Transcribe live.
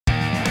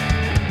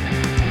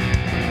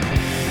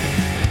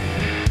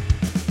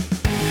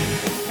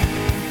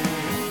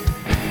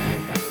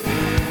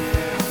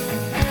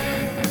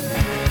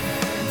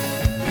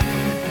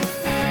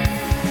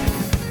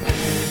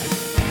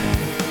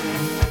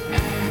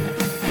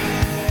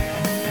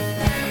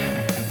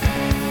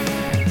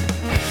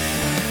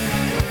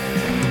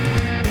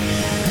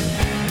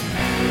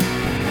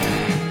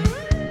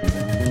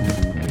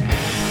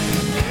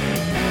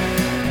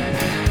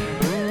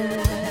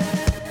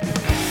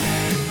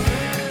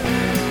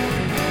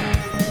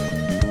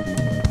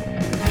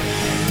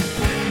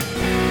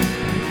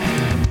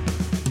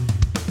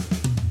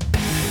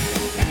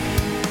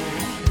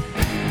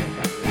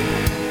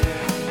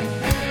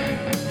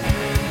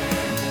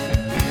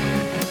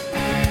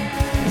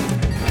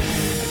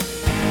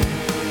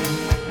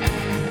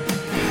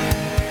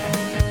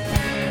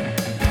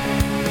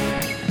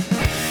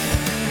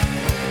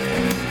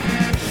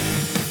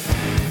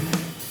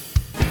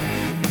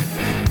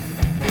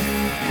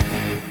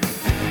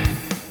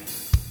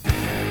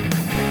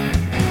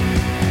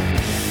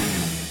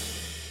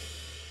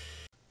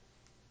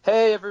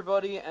Hey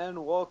everybody,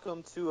 and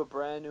welcome to a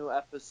brand new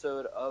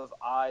episode of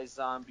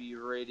iZombie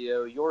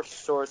Radio, your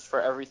source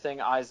for everything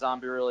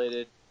iZombie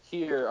related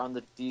here on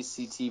the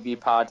DCTV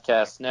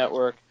Podcast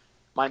Network.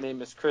 My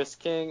name is Chris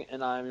King,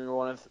 and I'm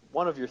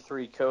one of your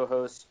three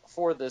co-hosts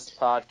for this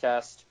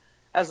podcast.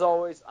 As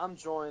always, I'm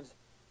joined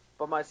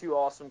by my two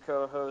awesome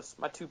co-hosts,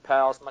 my two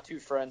pals, my two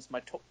friends,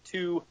 my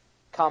two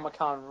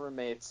Comic-Con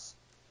roommates.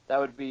 That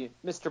would be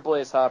Mr.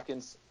 Blaze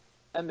Hopkins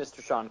and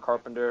Mr. Sean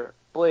Carpenter.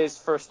 Blaze,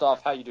 first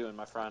off, how you doing,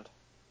 my friend?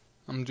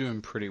 I'm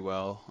doing pretty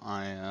well.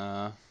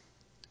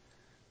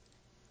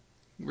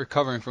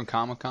 Recovering from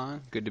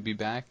Comic-Con. Good to be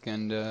back,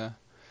 and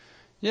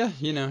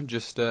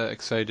just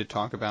excited to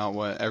talk about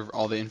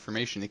all the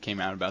information that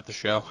came out about the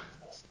show.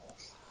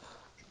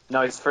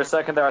 Nice. For a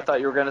second there, I thought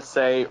you were going to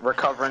say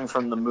recovering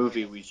from the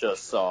movie we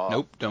just saw.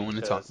 Nope, don't want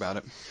to talk about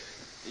it.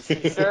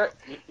 You sure?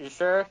 You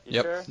sure?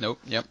 Yep. Sure? Nope.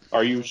 Yep.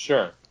 Are you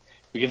sure?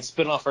 We can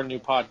spin off our new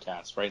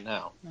podcast right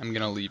now. I'm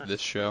gonna leave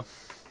this show.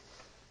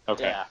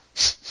 Okay. Yeah.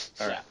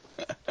 All right.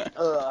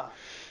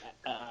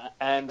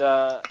 And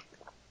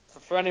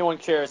for anyone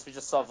curious, we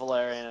just saw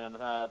Valerian and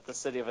the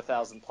City of a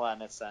Thousand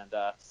Planets, and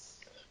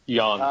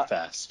Yawn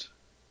fest.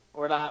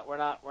 we're not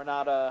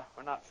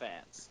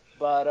fans,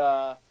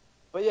 but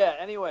yeah.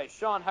 Anyway,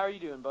 Sean, how are you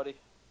doing, buddy?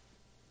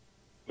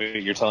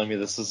 Wait, you're telling me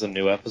this is a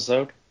new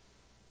episode? I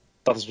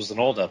thought this was an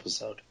old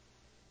episode.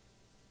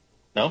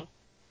 No?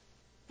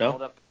 No?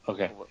 Hold up.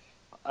 Okay.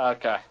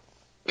 Okay.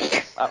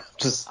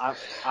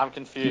 I'm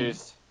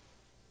confused.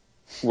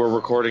 We're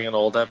recording an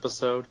old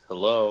episode?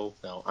 Hello?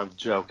 No, I'm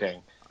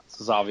joking.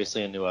 This is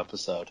obviously a new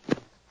episode.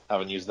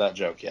 Haven't used that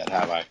joke yet,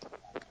 have I?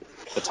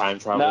 The time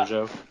travel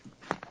joke?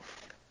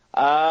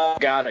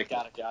 Got it.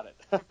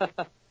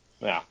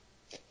 Yeah.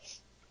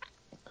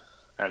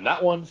 And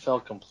that one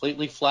fell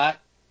completely flat,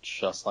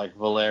 just like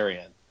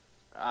Valerian.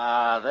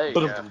 There you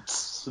go.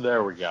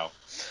 There we go.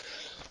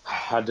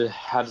 Had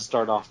to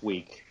start off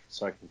weak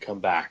so I can come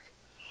back.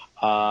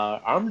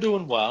 I'm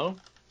doing well.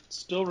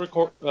 Still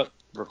recovering.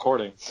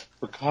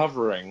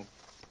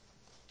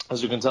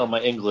 As you can tell, my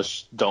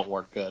English don't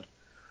work good.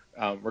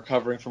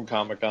 Recovering from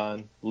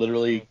Comic-Con.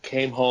 Literally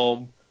came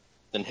home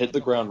and hit the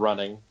ground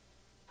running.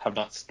 Have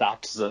not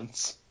stopped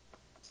since.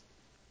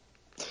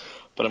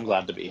 But I'm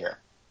glad to be here.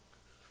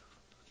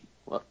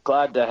 Well,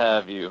 glad to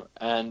have you.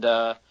 And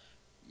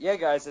yeah,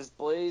 guys, as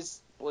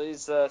Blaze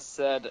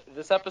said,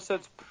 this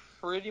episode's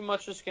pretty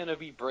much just going to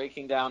be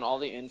breaking down all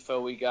the info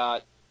we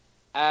got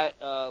at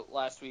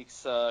last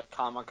week's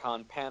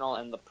Comic-Con panel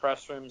and the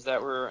press rooms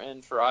that we were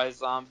in for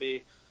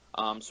iZombie.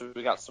 So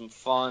we got some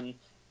fun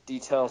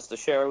details to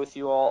share with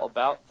you all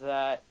about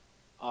that.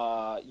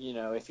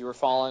 If you were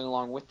following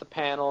along with the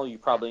panel, you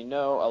probably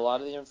know a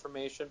lot of the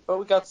information, but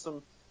we got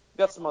some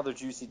other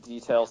juicy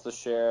details to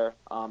share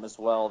as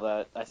well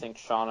that I think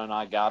Sean and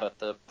I got at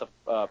the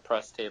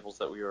press tables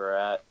that we were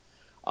at.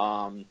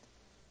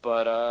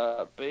 But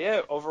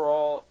yeah,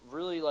 overall,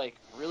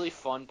 really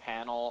fun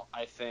panel.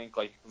 I think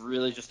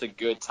really just a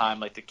good time.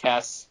 The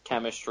cast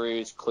chemistry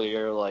is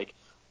clear.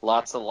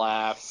 Lots of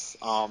laughs.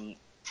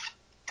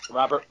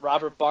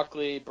 Robert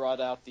Buckley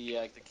brought out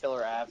the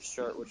Killer Avs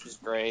shirt, which is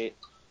great.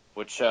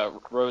 Which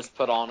Rose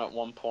put on at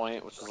one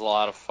point, which was a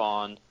lot of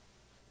fun.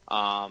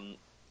 And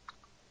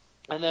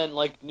then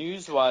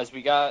news-wise,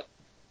 we got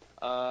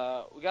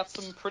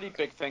some pretty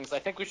big things. I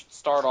think we should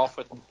start off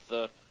with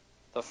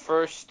the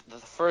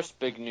first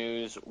big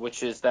news,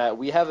 which is that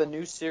we have a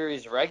new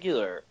series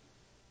regular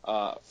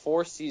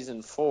for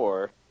season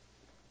 4,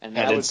 and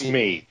it's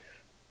me.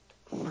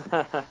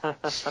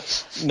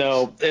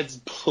 No, it's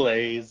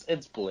Blaze.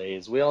 It's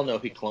Blaze. We all know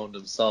he cloned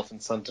himself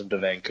and sent him to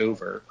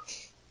Vancouver.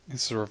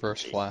 It's the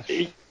Reverse Flash.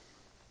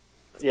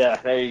 Yeah,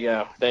 there you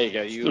go.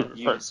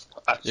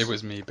 It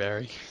was me,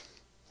 Barry.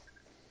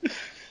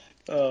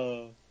 Sorry.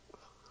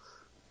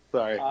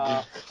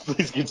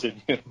 Please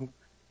continue.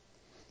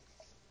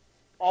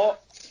 All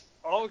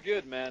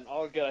good, man.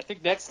 All good. I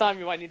think next time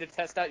you might need to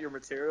test out your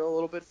material a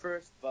little bit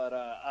first, but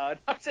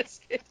I'm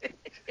just kidding.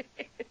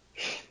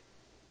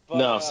 But,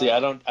 no, see, I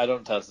don't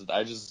test it.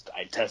 I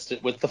test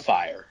it with the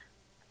fire.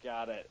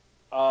 Got it.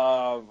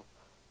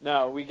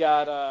 No, we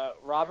got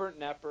Robert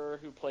Nepper,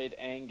 who played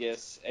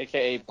Angus,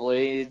 aka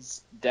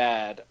Blade's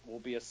dad, will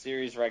be a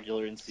series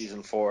regular in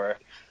season 4.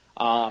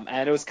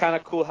 And it was kind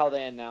of cool how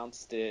they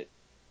announced it.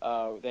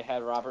 They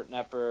had Robert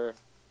Nepper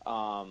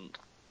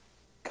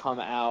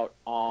come out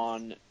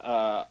on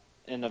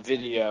in a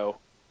video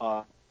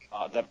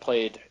that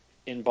played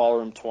in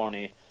Ballroom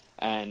 20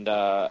 and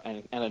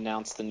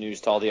announced the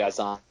news to all the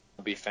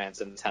iZombie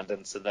fans in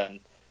attendance. And then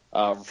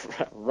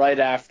right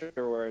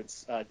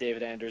afterwards,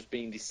 David Anders,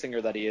 being the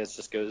singer that he is,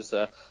 just goes,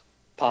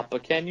 "Papa,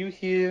 can you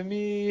hear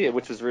me?"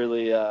 Which was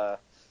really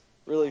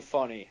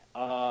funny.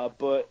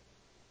 But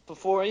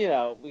before,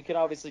 we could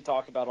obviously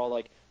talk about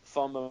all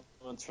fun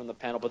moments from the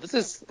panel, but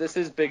this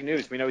is big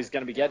news. We know he's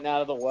going to be getting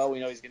out of the well. We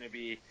know he's going to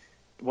be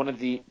one of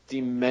the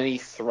many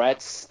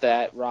threats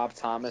that Rob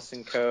Thomas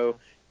and co.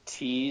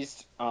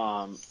 teased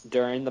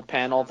during the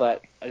panel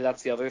that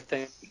that's the other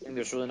thing.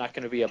 There's really not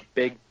going to be a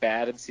big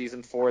bad in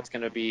season 4. It's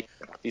going to be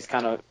these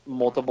kind of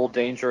multiple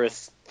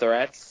dangerous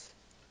threats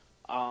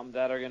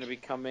that are going to be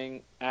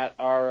coming at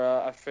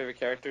our favorite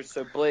characters.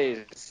 So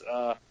Blaze,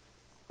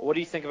 what do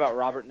you think about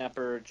Robert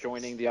Nepper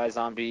joining the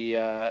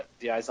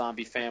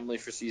iZombie family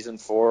for season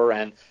 4,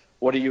 and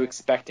what are you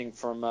expecting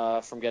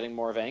from getting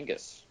more of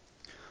Angus?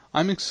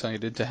 I'm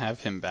excited to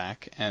have him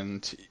back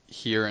and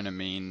here in a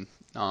main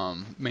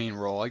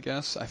role, I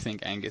guess. I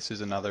think Angus is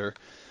another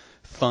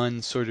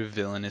fun sort of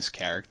villainous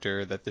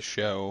character that the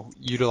show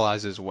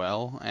utilizes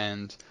well,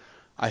 and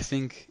I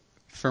think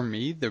for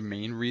me the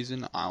main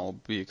reason I'll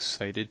be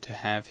excited to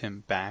have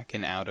him back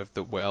and out of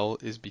the well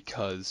is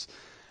because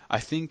I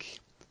think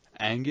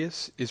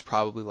Angus is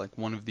probably like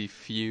one of the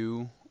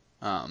few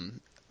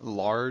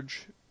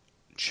large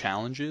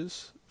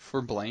challenges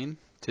for Blaine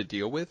to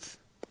deal with.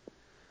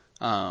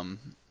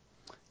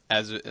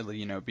 As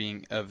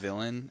being a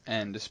villain,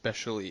 and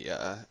especially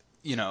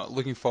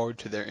looking forward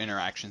to their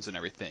interactions and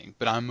everything.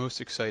 But I'm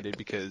most excited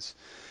because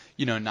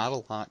not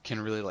a lot can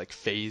really like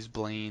phase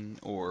Blaine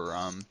or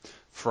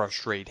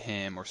frustrate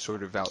him or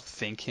sort of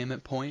outthink him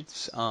at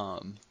points.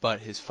 But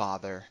his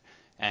father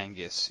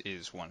Angus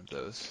is one of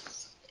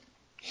those.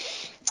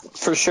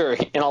 For sure,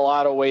 in a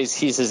lot of ways,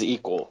 he's his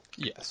equal.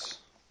 Yes.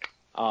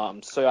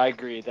 So I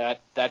agree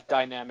that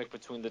dynamic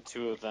between the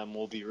two of them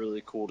will be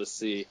really cool to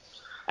see.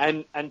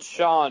 And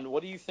Sean,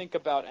 what do you think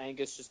about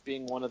Angus just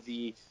being one of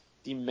the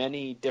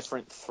many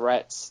different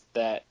threats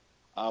that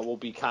will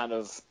be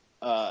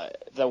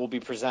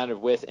presented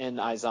within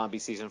iZombie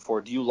season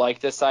 4? Do you like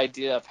this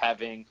idea of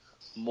having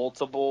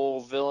multiple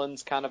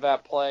villains kind of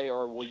at play,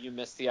 or will you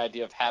miss the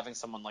idea of having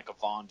someone like a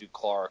Von Du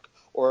Clark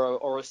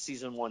or a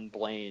season 1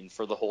 Blaine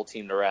for the whole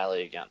team to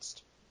rally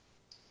against?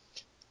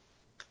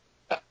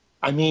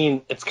 I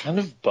mean, it's kind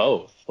of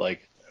both.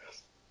 Like,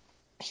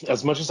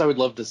 as much as I would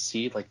love to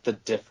see like the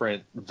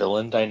different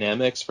villain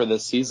dynamics for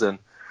this season,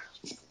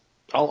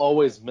 I'll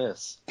always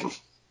miss.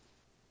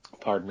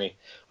 Pardon me.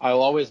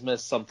 I'll always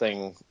miss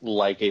something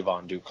like a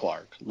Von Du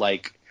Clark,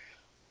 like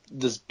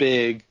this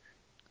big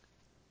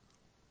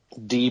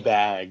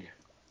D-bag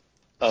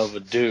of a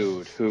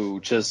dude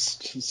who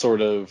just sort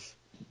of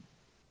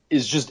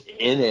is just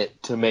in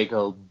it to make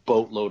a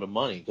boatload of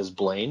money. Because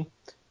Blaine,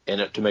 in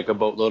it to make a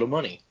boatload of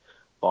money.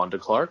 Von Du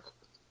Clark,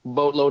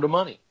 boatload of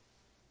money.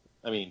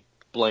 I mean,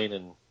 Blaine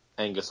and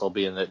Angus will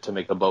be in it to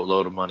make a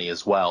boatload of money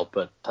as well,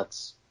 but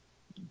that's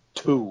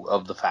two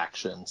of the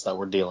factions that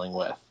we're dealing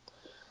with.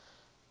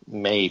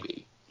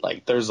 Maybe.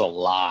 Like, there's a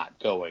lot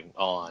going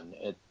on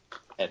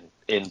and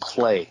in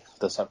play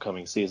this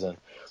upcoming season.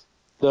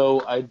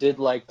 Though I did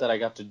like that I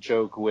got to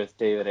joke with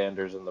David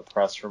Anders in the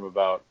press room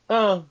about,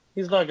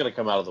 he's not going to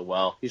come out of the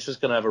well. He's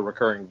just going to have a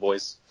recurring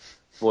voice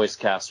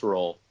cast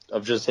role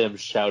of just him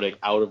shouting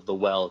out of the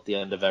well at the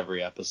end of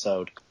every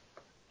episode.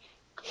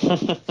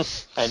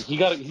 And he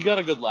got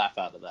a good laugh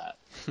out of that.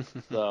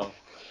 So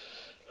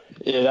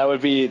yeah, that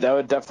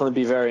would definitely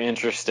be very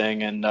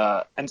interesting.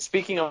 And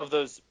speaking of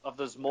those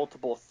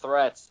multiple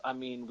threats, I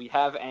mean, we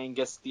have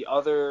Angus. The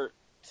other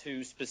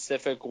two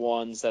specific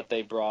ones that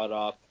they brought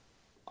up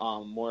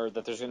were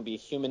that there's going to be a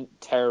human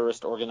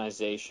terrorist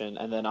organization,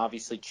 and then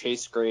obviously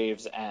Chase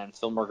Graves and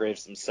Fillmore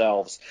Graves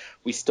themselves.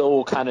 We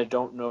still kind of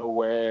don't know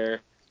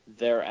where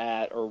they're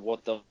at or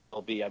what they'll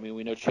be. I mean,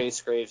 we know Chase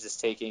Graves is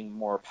taking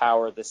more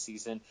power this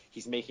season.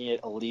 He's making it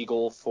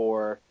illegal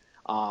for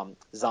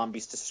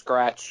zombies to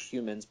scratch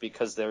humans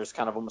because there's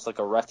kind of almost like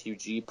a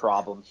refugee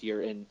problem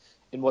here in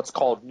what's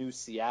called New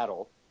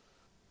Seattle.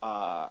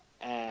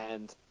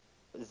 And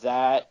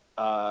that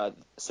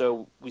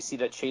so we see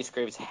that Chase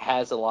Graves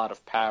has a lot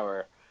of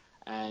power,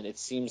 and it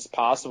seems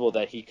possible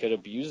that he could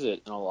abuse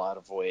it in a lot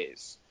of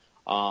ways.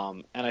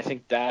 And I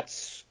think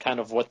that's kind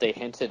of what they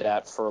hinted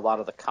at for a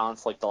lot of the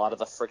conflict, a lot of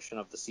the friction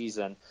of the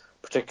season,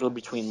 particularly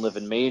between Liv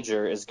and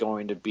Major, is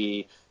going to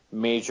be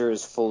Major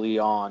is fully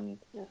on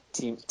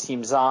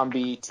Team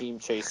Zombie, Team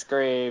Chase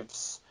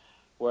Graves,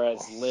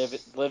 whereas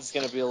Liv's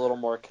going to be a little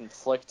more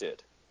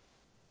conflicted.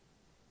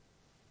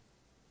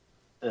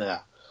 Yeah.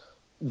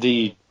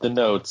 The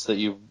notes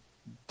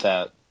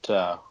that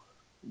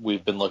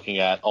we've been looking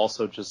at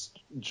also just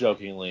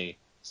jokingly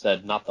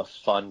said not the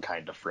fun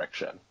kind of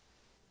friction.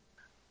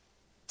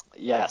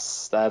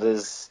 Yes, that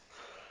is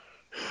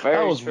very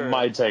That was true.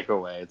 my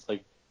takeaway. It's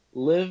like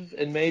Liv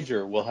and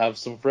Major will have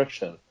some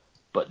friction,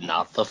 but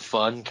not the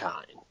fun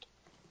kind.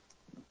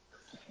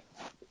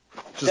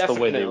 Just Definitely.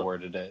 the way they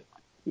worded it.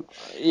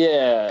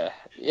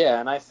 Yeah,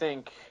 and I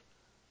think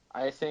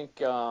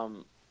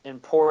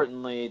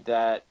importantly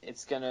that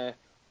it's gonna,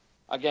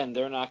 again,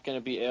 they're not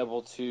gonna be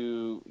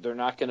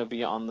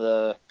on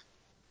the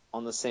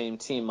same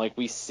team. Like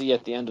we see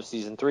at the end of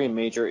season 3,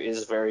 Major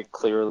is very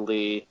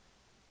clearly,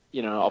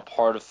 a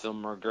part of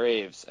Fillmore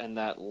Graves, and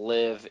that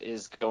Liv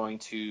is going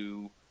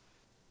to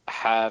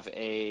have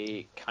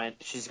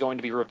she's going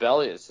to be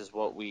rebellious, is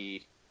what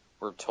we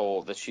were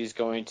told, that she's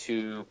going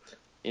to,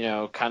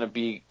 kind of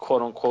be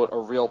quote unquote a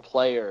real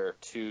player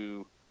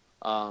to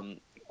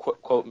to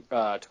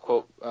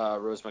quote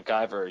Rose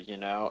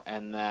McIver,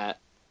 and that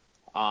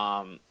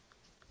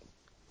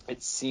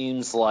it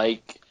seems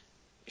like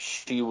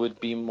she would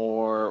be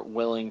more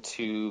willing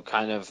to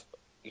kind of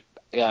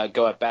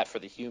go at bat for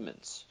the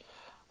humans.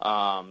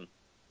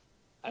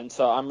 And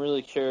so I'm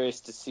really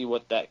curious to see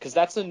what because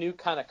that's a new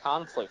kind of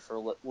conflict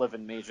for Liv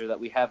and Major that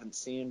we haven't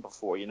seen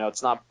before.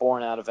 It's not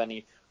born out of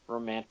any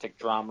romantic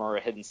drama or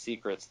hidden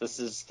secrets. This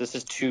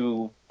is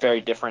two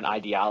very different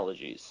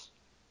ideologies.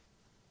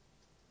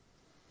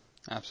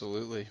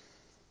 Absolutely.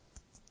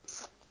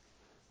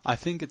 I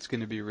think it's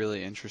going to be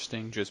really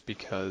interesting just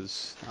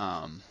because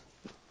I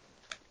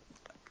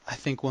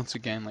think once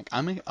again, like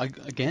I'm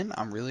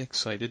really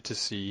excited to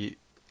see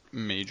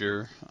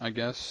Major, I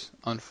guess,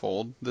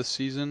 unfold this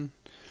season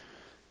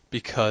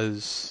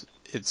because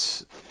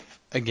it's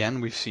again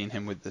we've seen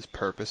him with this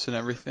purpose and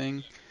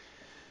everything.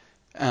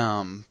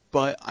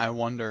 But I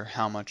wonder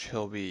how much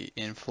he'll be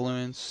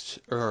influenced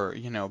or,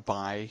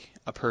 by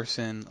a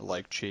person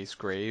like Chase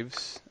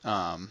Graves.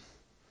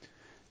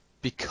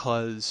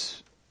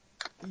 Because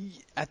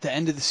at the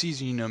end of the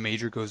season,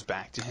 Major goes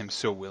back to him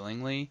so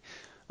willingly.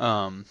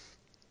 And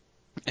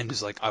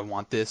is like, I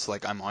want this,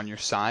 like, I'm on your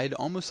side.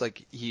 Almost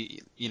like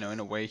he, in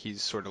a way,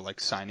 he's sort of like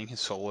signing his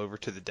soul over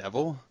to the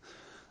devil.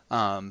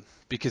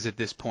 Because at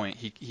this point,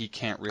 he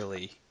can't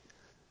really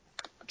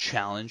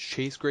challenge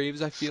Chase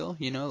Graves, I feel,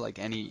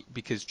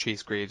 because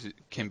Chase Graves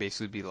can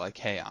basically be like,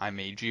 hey, I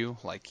made you,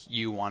 like,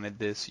 you wanted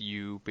this,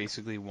 you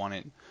basically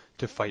wanted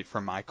to fight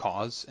for my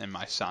cause and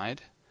my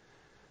side.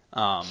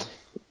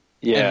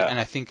 Yeah. And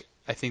I think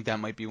that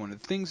might be one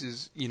of the things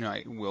is,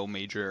 will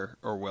Major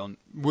or will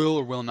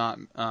or will not,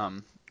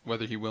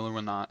 whether he will or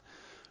will not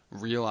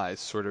realize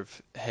sort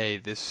of, hey,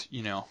 this,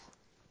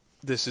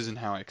 this isn't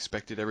how I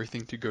expected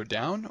everything to go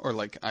down, or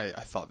like I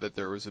thought that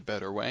there was a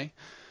better way.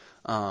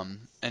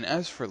 And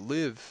as for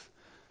Liv,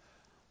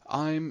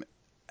 I'm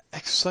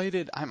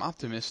excited. I'm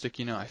optimistic.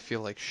 I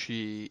feel like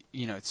she,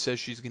 it says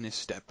she's going to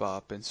step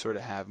up and sort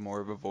of have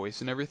more of a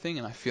voice and everything.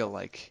 And I feel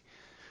like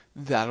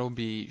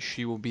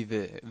she will be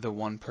the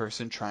one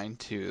person trying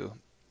to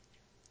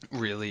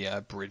really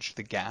bridge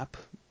the gap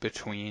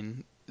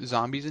between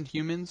zombies and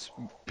humans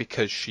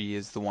because she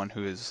is the one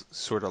who has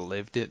sort of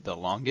lived it the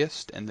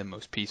longest and the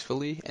most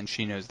peacefully, and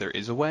she knows there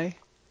is a way.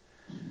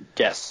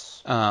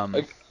 Yes.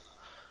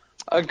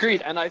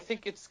 Agreed, and I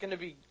think it's going to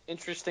be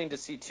interesting to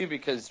see too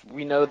because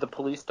we know the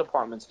police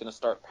department's going to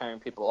start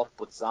pairing people up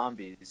with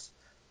zombies.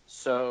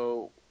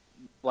 So,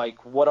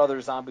 like, what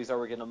other zombies are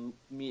we going to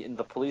meet in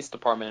the police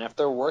department? And if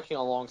they're working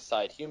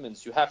alongside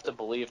humans, you have to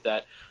believe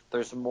that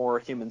there's more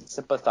human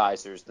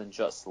sympathizers than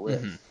just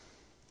Liv. Mm-hmm.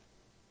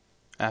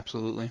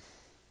 Absolutely.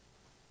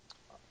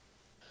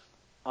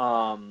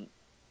 And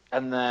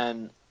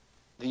then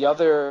the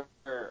other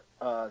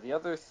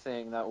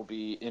thing that will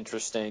be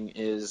interesting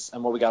is,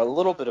 and what we got a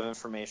little bit of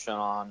information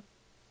on,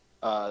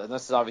 and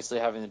this is obviously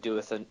having to do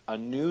with a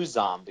new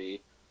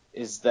zombie,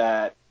 is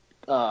that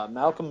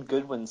Malcolm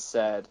Goodwin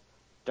said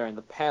during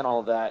the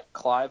panel that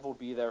Clive will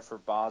be there for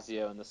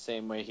Basio in the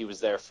same way he was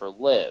there for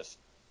Liv,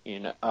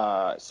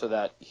 so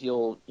that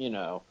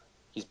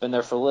he's been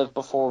there for Liv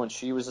before when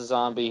she was a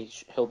zombie,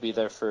 he'll be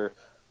there for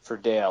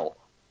Dale.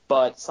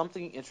 But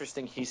something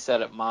interesting he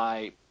said at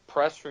my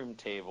press room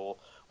table,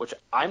 which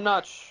I'm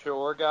not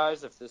sure,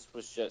 guys, if this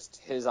was just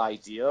his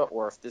idea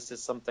or if this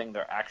is something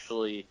they're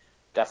actually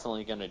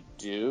definitely going to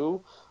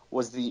do,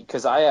 was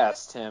because I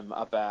asked him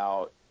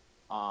about,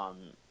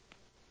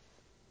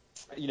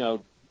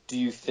 do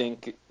you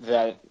think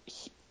that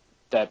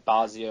that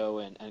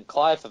Basio and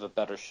Clive have a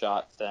better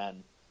shot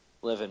than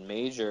Liv and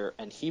Major?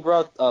 And he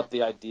brought up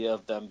the idea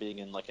of them being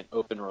in like an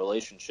open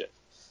relationship,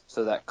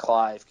 so that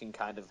Clive can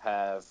kind of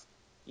have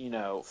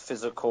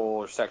physical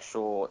or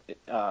sexual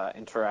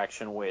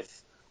interaction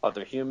with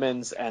other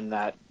humans, and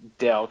that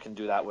Dale can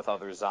do that with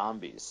other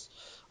zombies.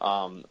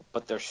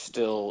 But they're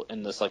still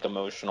in this like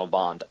emotional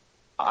bond.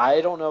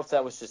 I don't know if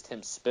that was just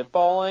him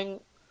spitballing,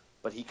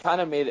 but he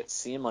kind of made it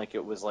seem like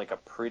it was like a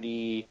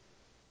pretty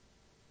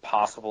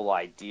possible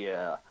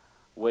idea,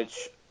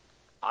 which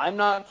I'm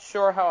not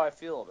sure how I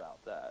feel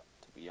about that,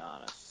 to be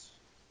honest.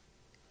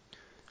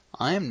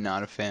 I am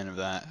not a fan of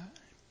that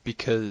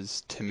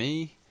because to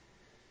me,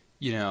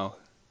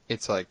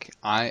 it's like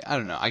I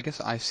don't know. I guess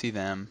I see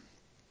them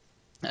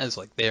as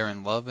like they're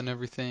in love and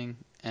everything.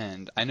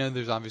 And I know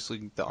there's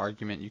obviously the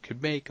argument you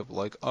could make of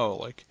like, oh,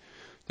 like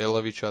they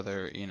love each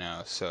other,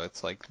 so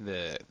it's like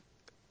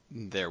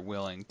they're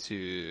willing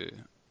to,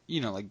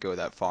 like go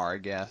that far, I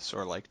guess,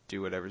 or like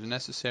do whatever's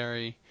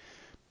necessary.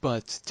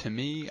 But to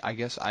me, I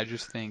guess I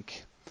just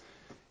think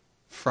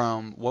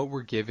from what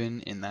we're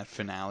given in that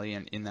finale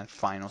and in that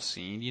final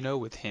scene,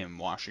 with him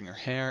washing her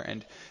hair,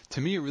 and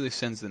to me it really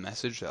sends the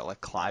message that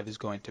like Clive is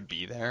going to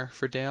be there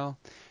for Dale.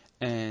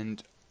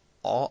 And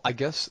I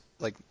guess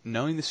like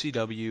knowing the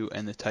CW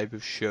and the type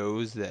of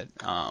shows that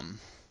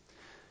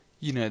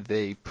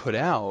they put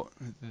out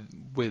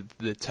with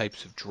the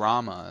types of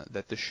drama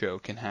that the show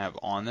can have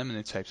on them and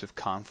the types of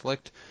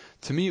conflict,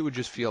 to me it would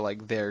just feel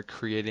like they're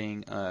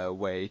creating a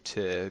way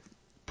to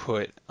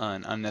put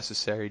an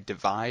unnecessary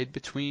divide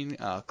between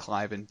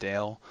Clive and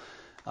Dale,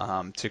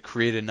 to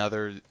create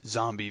another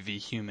zombie v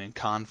human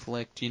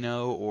conflict,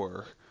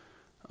 or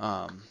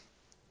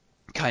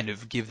kind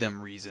of give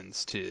them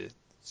reasons to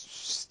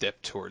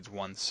step towards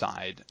one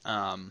side.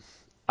 I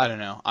don't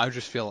know. I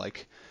just feel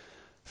like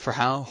for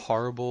how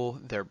horrible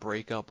their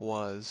breakup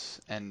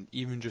was, and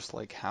even just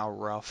like how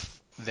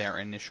rough their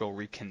initial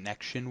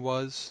reconnection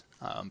was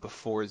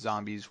before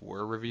zombies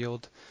were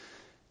revealed,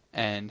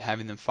 and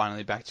having them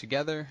finally back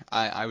together,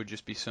 I would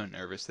just be so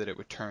nervous that it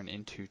would turn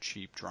into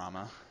cheap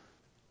drama.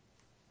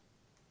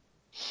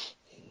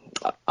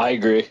 I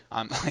agree.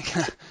 I'm like,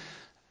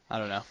 I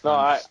don't know.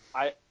 No,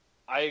 I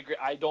agree.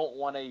 I don't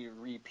want a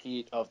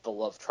repeat of the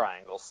love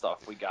triangle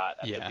stuff we got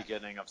at the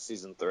beginning of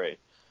season 3.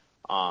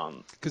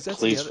 Because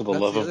Please, for the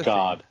love of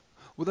God,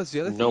 well, that's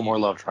the other thing. No more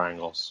love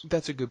triangles.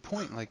 That's a good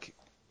point. Like,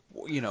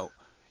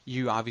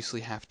 you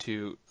obviously have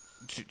to,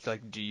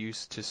 do you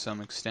to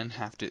some extent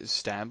have to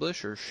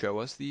establish or show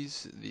us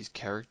these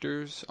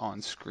characters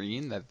on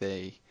screen that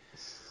they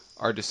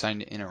are deciding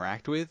to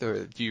interact with,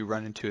 or do you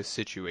run into a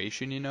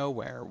situation,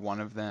 where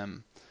one of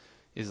them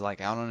is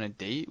like out on a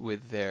date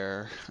with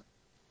their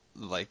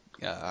like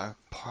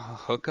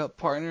hookup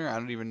partner? I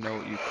don't even know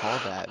what you call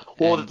that.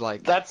 Well, and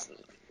like that's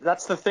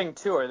the thing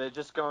too. Are they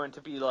just going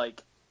to be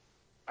like?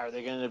 Are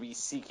they going to be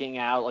seeking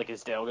out, like,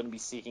 is Dale going to be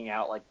seeking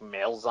out, like,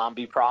 male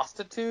zombie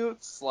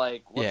prostitutes?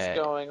 Like, what's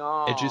going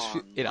on?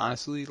 It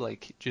honestly,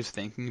 like, just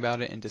thinking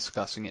about it and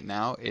discussing it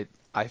now,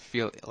 I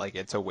feel like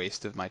it's a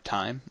waste of my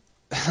time.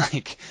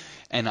 Like,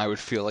 and I would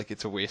feel like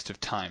it's a waste of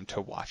time to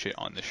watch it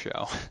on the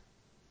show.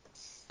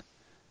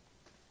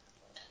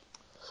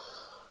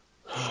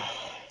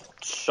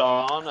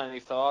 Sean,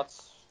 any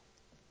thoughts?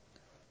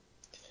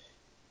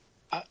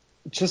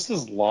 Just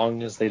as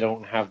long as they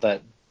don't have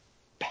that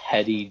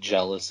petty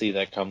jealousy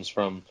that comes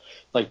from,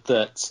 like,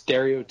 the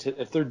stereotype.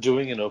 If they're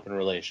doing an open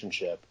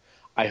relationship,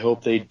 I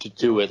hope they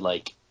do it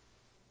like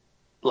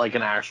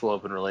an actual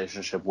open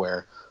relationship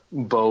where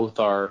both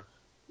are,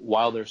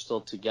 while they're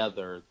still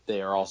together,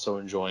 they are also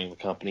enjoying the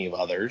company of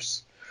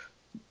others,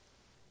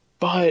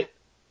 but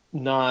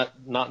not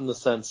in the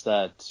sense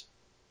that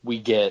we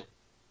get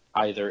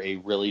either a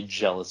really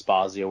jealous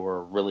Bazio or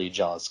a really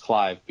jealous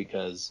Clive,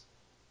 because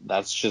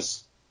that's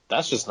just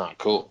not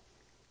cool.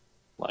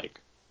 Like,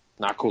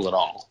 not cool at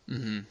all.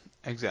 Mm-hmm.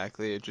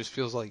 Exactly. It just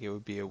feels like it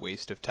would be a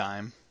waste of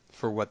time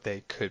for what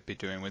they could be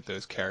doing with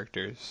those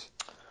characters.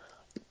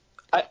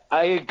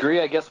 I agree.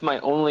 I guess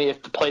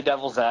if to play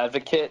devil's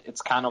advocate,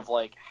 it's kind of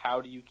like, how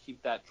do you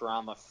keep that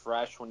drama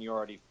fresh when you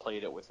already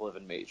played it with Liv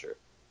and Major?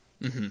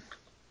 Mm-hmm.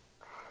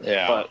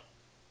 Yeah. But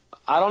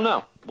I don't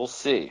know. We'll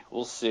see.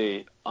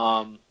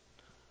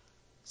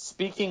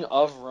 Speaking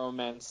of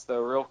romance,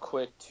 though, real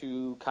quick,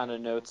 2 kind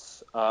of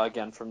notes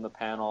again from the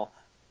panel.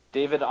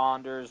 David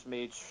Anders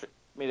made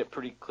it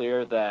pretty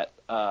clear that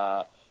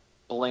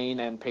Blaine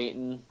and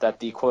Peyton, that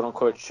the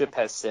quote-unquote ship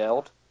has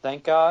sailed,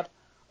 thank God.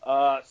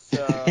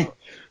 So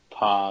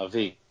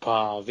Pavi.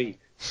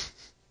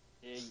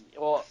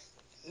 Well,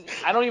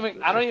 I don't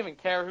even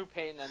care who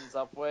Peyton ends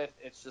up with.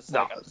 It's just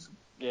like,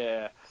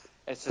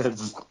 it's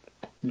just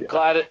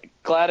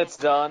glad it's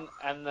done.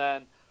 And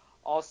then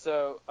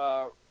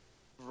also,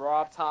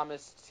 Rob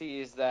Thomas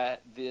teased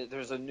that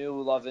there's a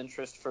new love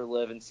interest for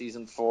Liv in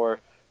season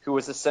 4, who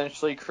was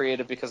essentially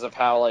created because of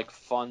how, like,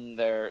 fun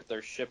their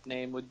ship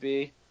name would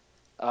be.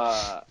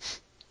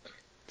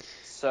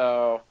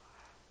 So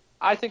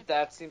I think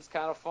that seems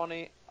kind of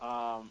funny.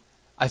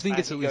 I think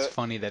it's at least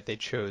funny that they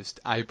chose.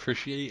 I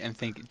appreciate and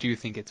do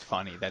think it's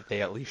funny that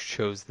they at least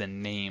chose the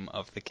name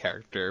of the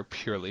character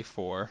purely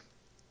for.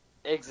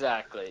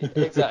 Exactly.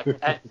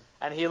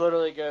 And he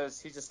literally goes,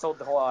 he just told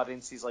the whole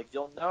audience, he's like,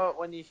 you'll know it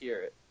when you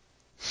hear it.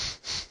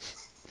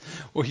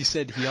 Well, he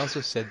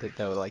also said that,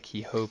 though, like,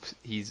 he hopes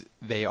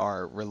they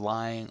are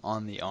relying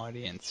on the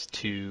audience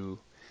to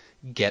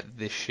get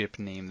the ship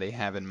name they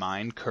have in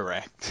mind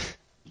correct.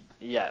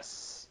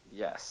 Yes.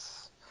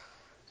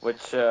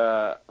 Which,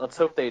 let's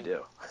hope they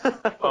do.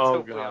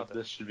 Oh God,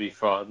 this should be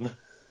fun.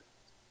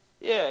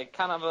 Yeah,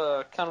 kind of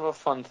a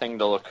fun thing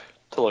to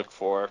look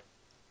for.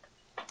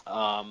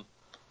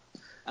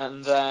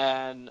 And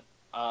then,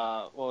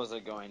 what was I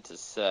going to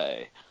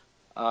say?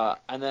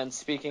 And then,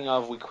 speaking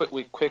of, we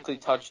quickly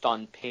touched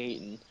on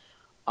Peyton.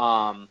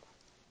 Ali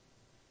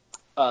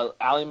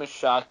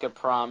Mashaka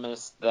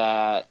promised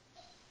that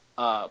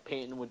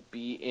Peyton would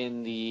be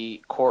in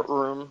the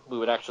courtroom. We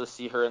would actually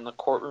see her in the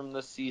courtroom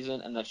this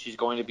season, and that she's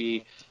going to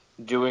be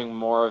doing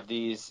more of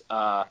these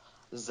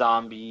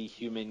zombie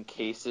human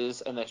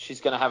cases, and that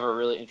she's going to have a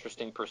really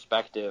interesting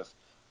perspective.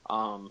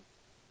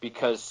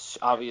 Because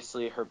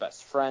obviously her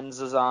best friend's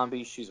a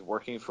zombie, she's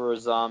working for a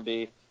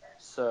zombie,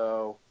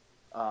 so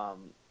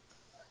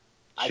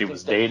she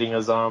was dating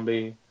a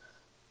zombie.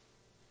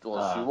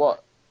 Well, she was,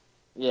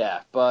 yeah,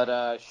 but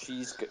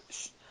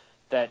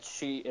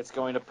it's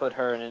going to put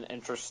her in an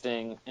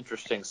interesting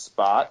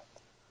spot.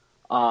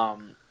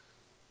 And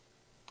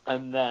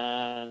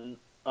then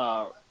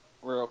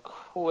real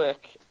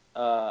quick,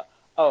 but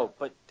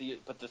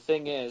the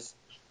thing is,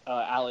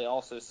 Allie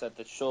also said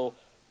that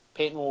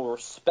Peyton will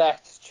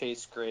respect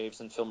Chase Graves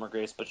and Filmer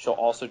Graves, but she'll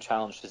also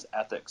challenge his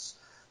ethics.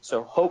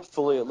 So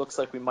hopefully it looks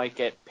like we might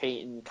get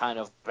Peyton kind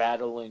of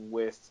battling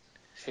with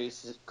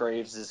Chase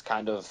Graves'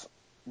 kind of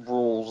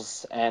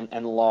rules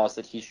and laws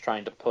that he's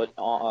trying to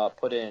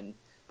put in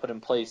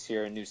place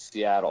here in New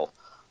Seattle.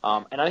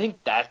 And I think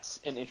that's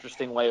an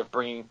interesting way of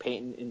bringing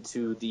Peyton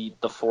into the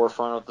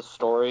forefront of the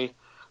story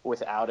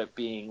without it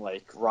being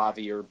like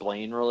Ravi or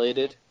Blaine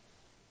related.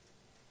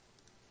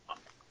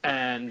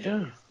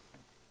 And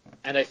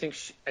I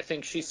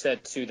think she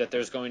said too that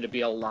there's going to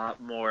be a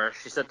lot more.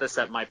 She said this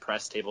at my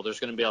press table. There's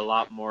going to be a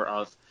lot more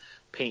of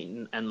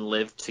Peyton and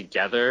Liv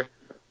together,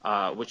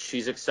 which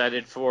she's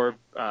excited for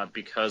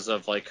because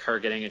of like her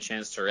getting a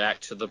chance to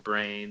react to the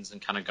brains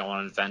and kind of go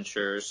on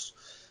adventures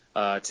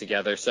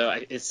together. So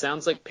it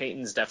sounds like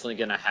Peyton's definitely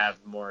going to have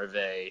more of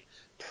a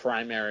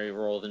primary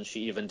role than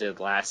she even did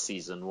last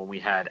season when we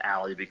had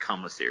Allie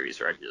become a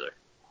series regular.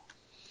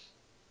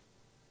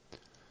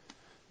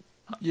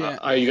 Yeah.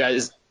 Are you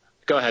guys?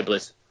 Go ahead,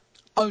 Bliss.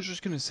 I was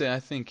just gonna say, I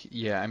think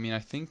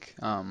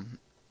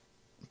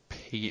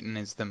Peyton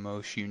is the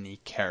most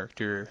unique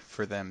character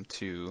for them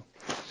to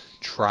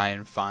try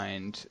and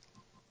find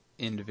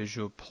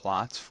individual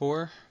plots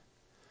for.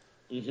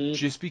 Mm-hmm.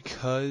 Just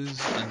because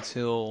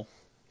until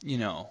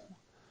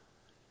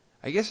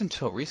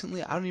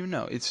recently, I don't even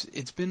know.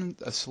 It's been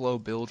a slow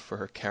build for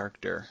her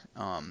character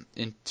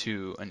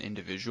into an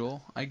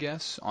individual, I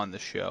guess, on the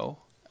show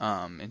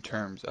in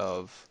terms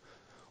of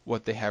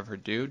what they have her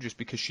do, just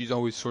because she's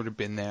always sort of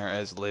been there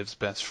as Liv's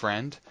best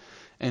friend,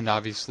 and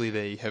obviously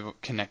they have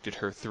connected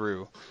her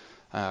through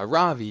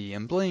Ravi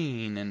and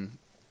Blaine, and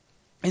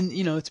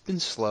it's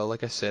been slow.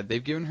 Like I said,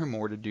 they've given her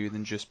more to do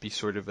than just be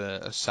sort of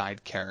a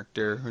side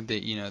character.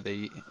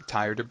 They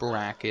tie her to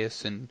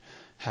Baracus and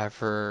have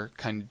her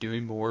kind of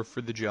doing more for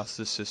the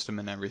justice system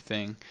and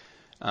everything.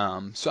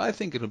 So I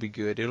think it'll be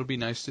good. It'll be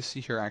nice to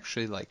see her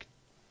actually like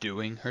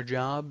doing her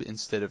job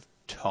instead of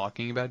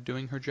talking about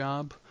doing her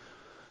job.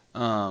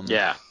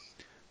 Yeah.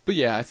 But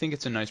yeah, I think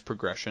it's a nice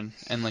progression,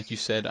 and like you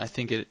said, I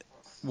think it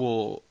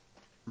will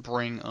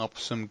bring up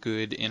some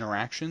good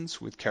interactions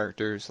with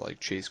characters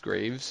like Chase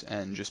Graves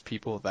and just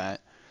people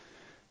that,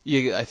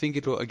 yeah, I think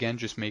it will again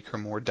just make her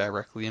more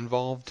directly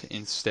involved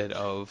instead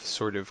of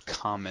sort of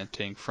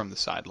commenting from the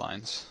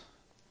sidelines.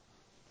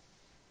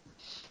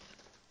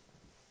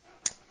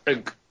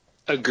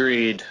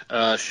 Agreed.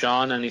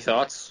 Sean, any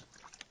thoughts?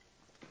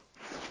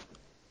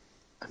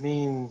 I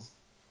mean,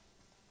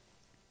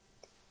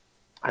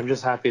 I'm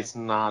just happy it's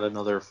not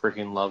another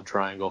freaking love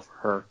triangle for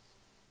her.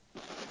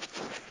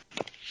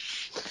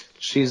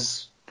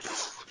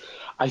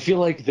 I feel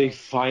like they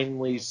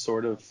finally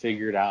sort of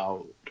figured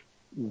out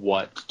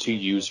what to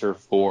use her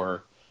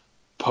for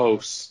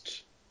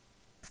post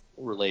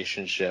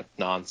relationship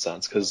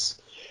nonsense, because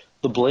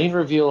the Blaine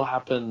reveal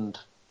happened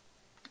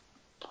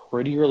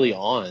pretty early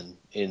on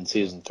in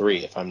season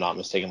 3, if I'm not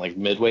mistaken, like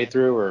midway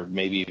through or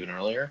maybe even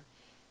earlier,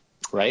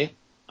 right?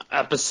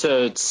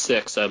 Episode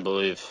 6, I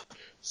believe.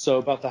 So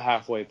about the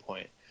halfway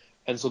point.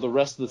 And so the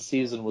rest of the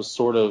season was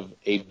sort of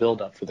a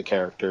build-up for the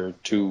character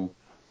to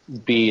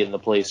be in the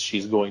place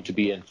she's going to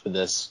be in for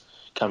this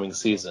coming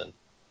season.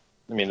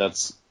 I mean,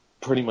 that's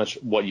pretty much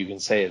what you can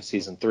say of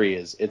season 3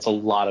 is it's a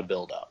lot of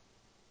build-up.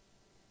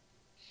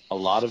 A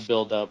lot of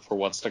build-up for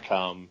what's to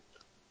come,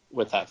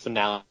 with that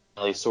finale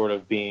sort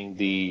of being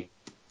the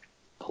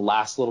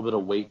last little bit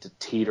of weight to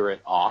teeter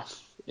it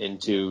off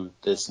into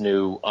this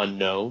new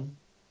unknown.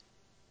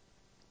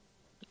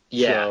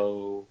 Yeah.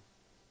 So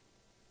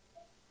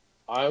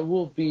I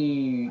will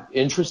be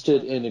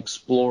interested in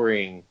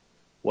exploring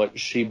what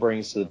she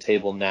brings to the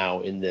table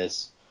now in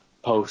this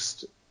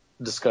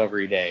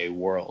post-Discovery Day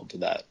world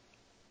that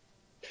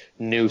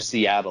New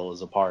Seattle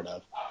is a part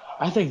of.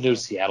 I think New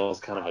Seattle is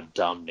kind of a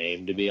dumb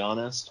name, to be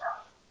honest,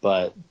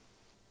 but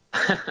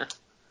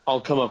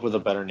I'll come up with a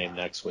better name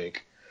next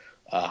week.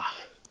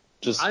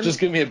 Just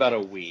give me about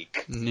a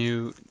week.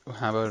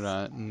 How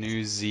about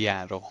New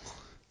Seattle?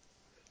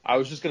 I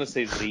was just going to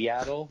say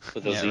Seattle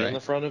with a Z in the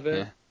front of it.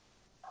 Yeah.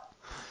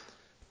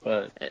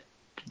 But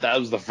that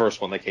was the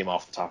first one that came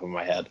off the top of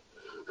my head.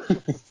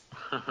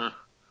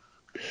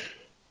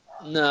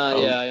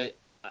 No, yeah,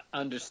 I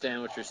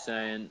understand what you're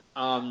saying.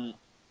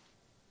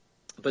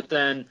 But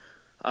then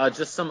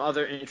just some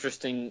other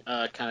interesting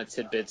kind of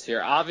tidbits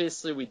here.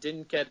 Obviously, we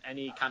didn't get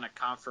any kind of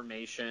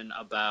confirmation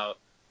about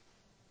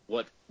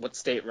what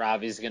state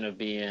Ravi's going to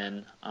be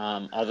in,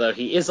 although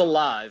he is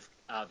alive,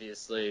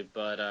 obviously.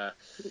 But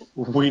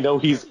we know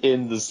he's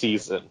in the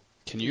season.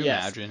 Can you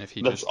imagine if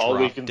he That's just all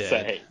dropped we can dead?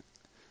 say.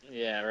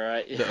 Yeah,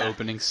 right. Yeah. The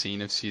opening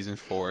scene of season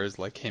 4 is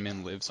like him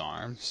in Liv's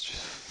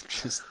arms,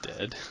 just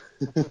dead.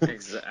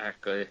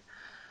 Exactly.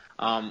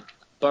 But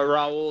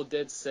Raul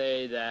did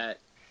say that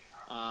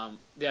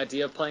the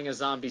idea of playing a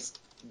zombie is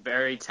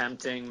very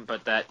tempting,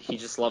 but that he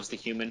just loves the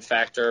human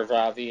factor of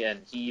Ravi,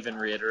 and he even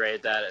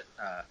reiterated that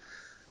at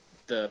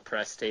the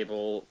press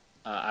table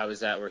I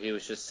was at, where he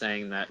was just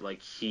saying that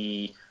like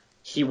he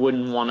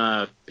wouldn't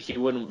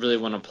really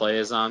want to play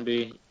a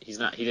zombie. He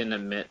didn't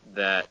admit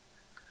that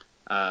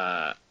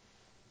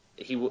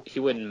he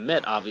wouldn't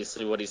admit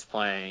obviously what he's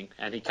playing,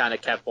 and he kind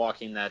of kept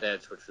walking that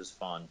edge, which was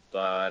fun.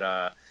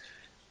 But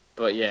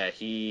yeah,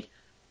 he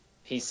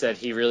said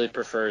he really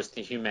prefers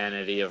the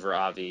humanity of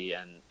Ravi,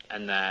 and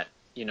that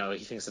he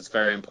thinks it's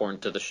very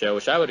important to the show,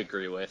 which I would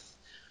agree with.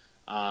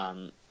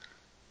 And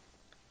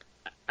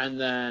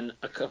then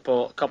a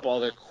couple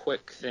other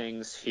quick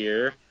things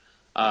here.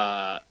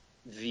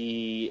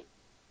 The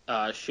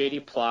Shady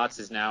Plots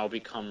has now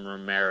become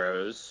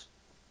Romero's,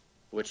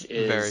 which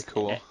is very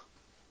cool.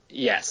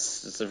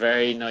 Yes, it's a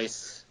very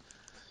nice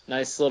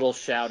little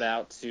shout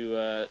out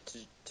to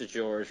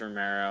George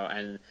Romero,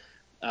 and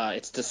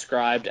it's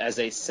described as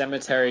a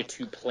cemetery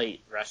to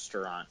plate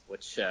restaurant,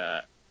 which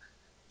I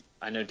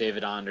know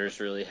David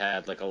Anders really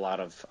had like a lot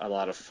of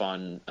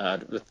fun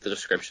with the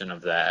description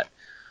of that.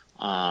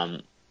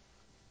 And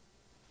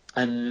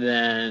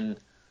then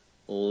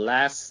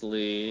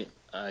lastly,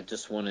 I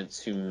just wanted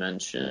to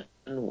mention,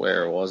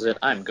 where was it?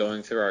 I'm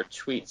going through our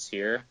tweets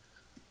here,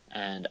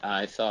 and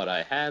I thought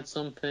I had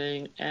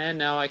something, and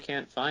now I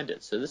can't find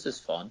it. So this is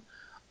fun.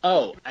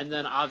 Oh, and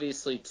then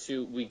obviously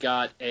too, we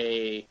got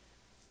a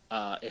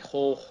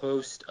whole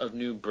host of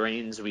new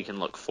brains we can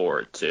look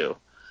forward to,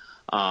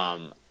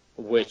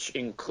 which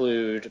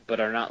include, but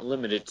are not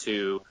limited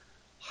to,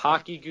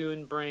 Hockey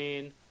Goon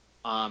Brain,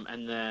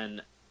 and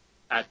then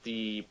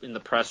in the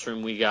press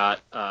room we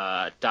got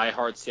Die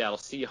Hard Seattle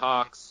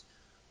Seahawks,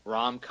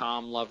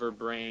 Rom-Com Lover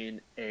Brain,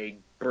 a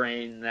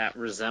brain that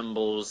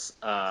resembles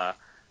like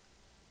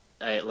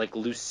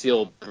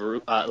Lucille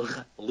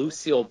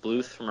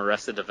Bluth from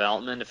Arrested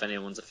Development, if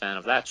anyone's a fan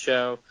of that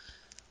show.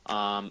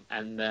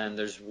 And then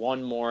there's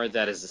one more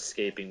that is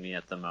escaping me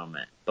at the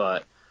moment,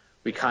 but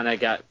we've got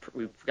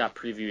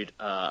previewed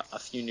a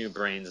few new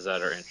brains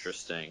that are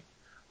interesting.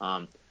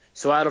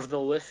 So out of the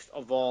list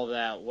of all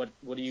that, what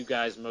are you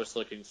guys most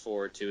looking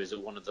forward to? Is it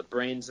one of the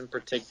brains in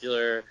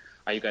particular?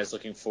 Are you guys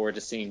looking forward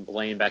to seeing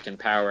Blaine back in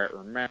power at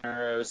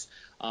Romero's?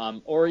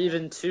 Or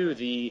even to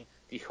the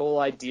whole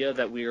idea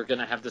that we are going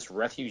to have this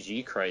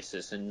refugee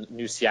crisis in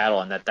New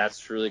Seattle, and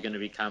that's really going to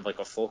be kind of like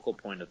a focal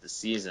point of the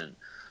season.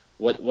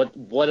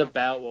 What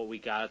about what we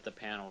got at the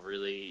panel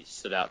really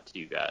stood out to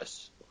you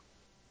guys?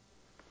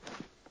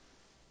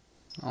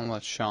 I'll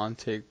let Sean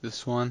take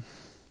this one.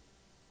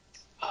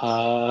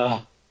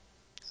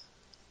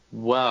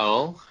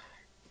 Well,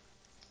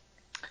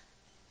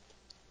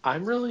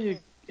 I'm really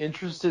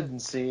interested in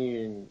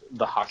seeing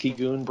the Hockey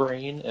Goon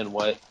brain and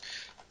what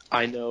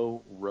I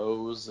know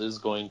Rose is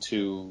going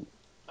to.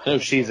 I know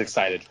she's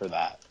excited for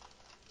that,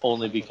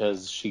 only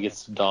because she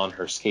gets to don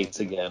her skates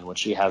again, which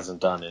she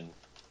hasn't done in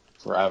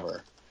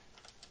forever.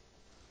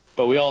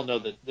 But we all know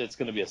that it's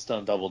going to be a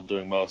stunt double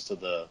doing most of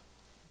the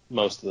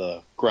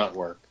grunt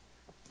work.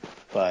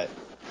 But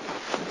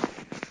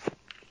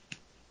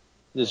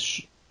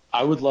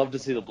I would love to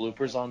see the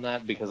bloopers on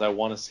that, because I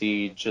want to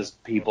see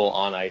just people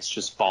on ice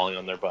just falling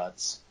on their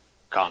butts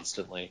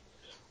constantly.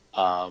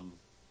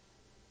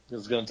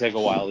 It's going to take a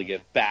while to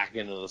get back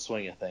into the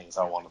swing of things,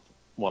 I want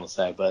to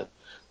say. But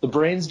the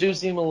brains do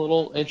seem a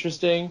little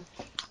interesting.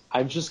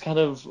 I'm just kind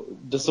of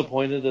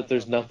disappointed that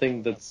there's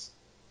nothing that's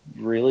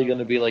really going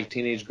to be like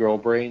Teenage Girl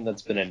Brain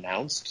that's been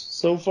announced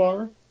so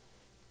far.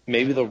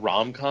 Maybe the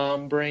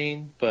rom-com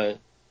brain, but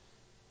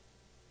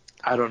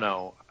I don't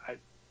know.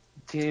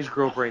 Teenage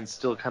Girl Brain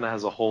still kind of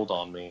has a hold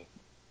on me.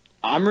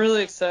 I'm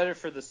really excited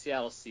for the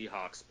Seattle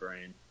Seahawks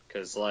brain,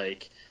 because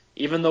like,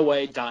 even the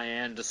way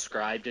Diane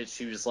described it,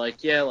 she was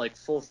like, yeah, like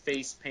full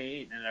face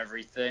paint and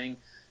everything.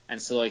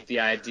 And so like the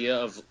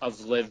idea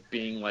of Liv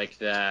being like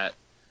that,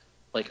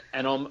 like,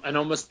 and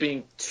almost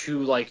being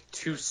too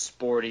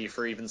sporty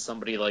for even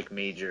somebody like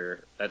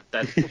Major, that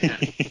that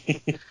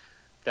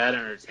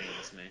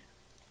entertains me.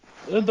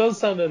 It does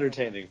sound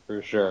entertaining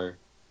for sure.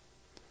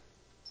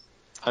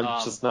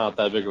 I'm just not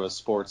that big of a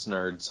sports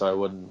nerd, so I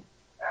wouldn't,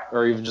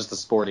 or even just a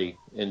sporty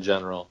in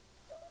general.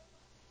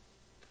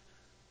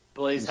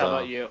 Blaze, how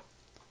about you?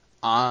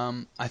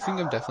 I think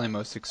I'm definitely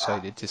most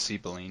excited to see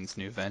Blaine's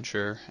new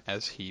venture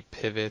as he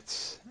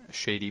pivots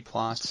Shady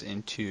Plots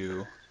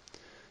into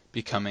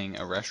becoming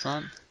a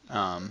restaurant.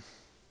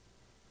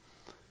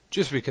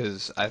 Just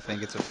because I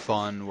think it's a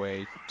fun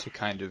way to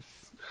kind of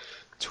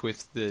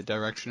twist the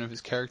direction of his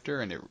character,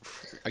 and it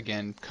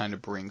again kind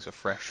of brings a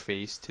fresh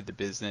face to the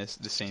business,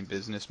 the same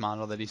business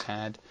model that he's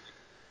had.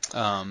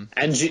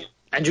 And you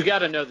got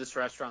to know this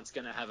restaurant's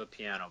going to have a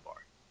piano bar.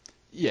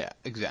 Yeah,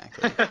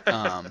 exactly.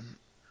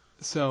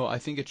 So I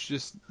think it's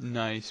just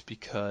nice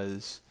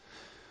because,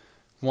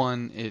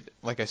 one,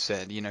 like I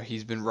said,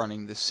 he's been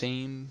running the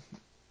same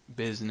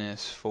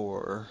business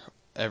for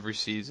every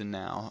season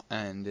now,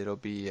 and it'll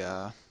be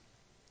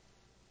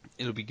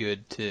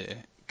good to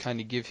kind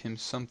of give him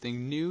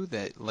something new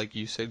that, like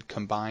you said,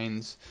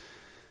 combines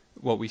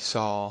what we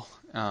saw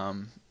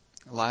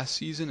last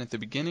season at the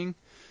beginning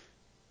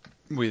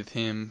with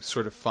him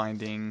sort of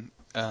finding,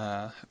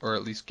 or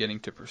at least getting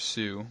to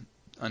pursue,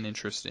 an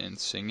interest in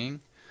singing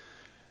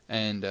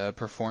and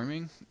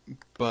performing,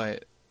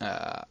 but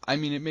I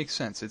mean, it makes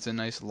sense. It's a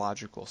nice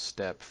logical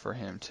step for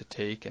him to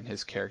take and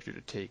his character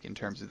to take in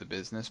terms of the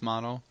business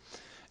model.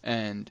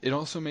 And it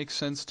also makes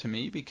sense to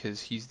me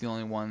because he's the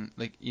only one,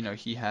 like,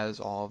 he has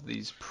all of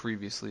these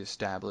previously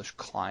established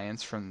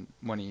clients from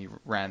when he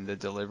ran the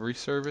delivery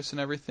service and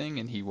everything,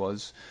 and he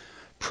was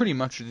pretty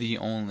much the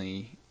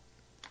only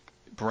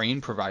brain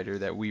provider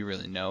that we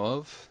really know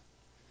of.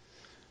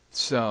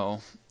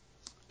 So,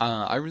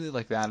 I really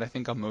like that. I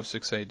think I'm most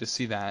excited to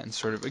see that and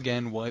sort of,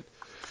 again,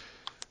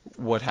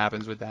 what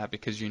happens with that,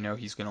 because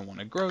he's going to want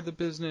to grow the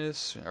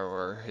business,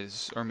 or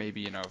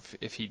maybe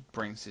if he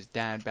brings his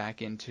dad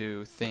back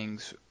into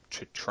things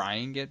to try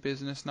and get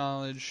business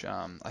knowledge.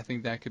 I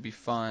think that could be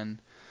fun.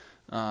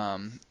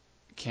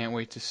 Can't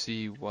wait to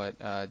see what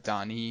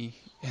Donnie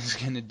is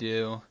going to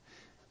do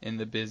in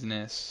the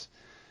business.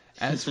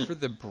 As for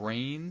the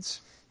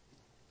brains,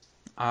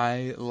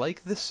 I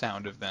like the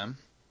sound of them.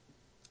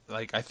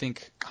 Like, I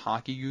think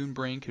Hockey Goon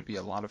Brain could be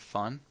a lot of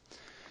fun,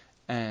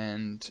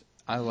 and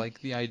I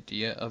like the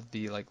idea of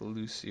the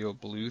Lucille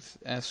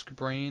Bluth-esque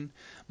brain.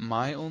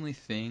 My only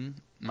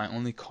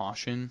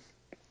caution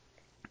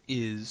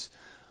is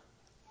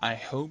I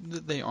hope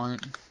that they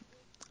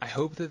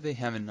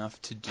have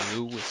enough to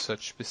do with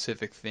such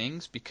specific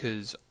things,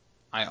 because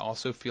I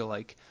also feel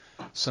like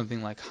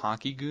something like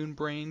Hockey Goon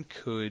Brain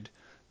could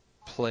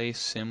play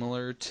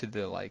similar to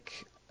the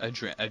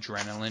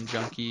Adrenaline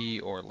Junkie,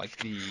 or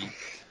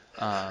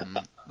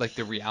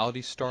the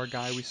reality star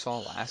guy we saw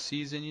last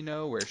season,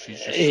 where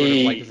she's just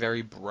sort of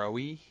very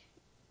bro-y.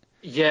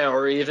 Yeah,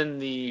 or even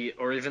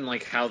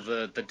how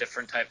the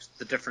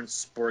different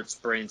sports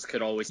brains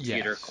could always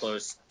teeter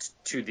close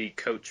to the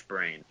coach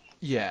brain.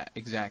 Yeah,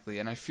 exactly.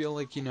 And I feel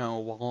like,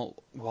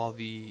 while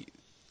the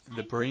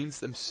brains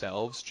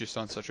themselves, just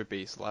on such a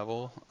base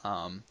level,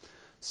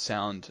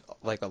 sound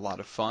like a lot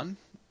of fun,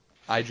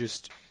 I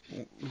just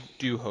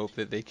do hope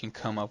that they can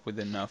come up with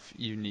enough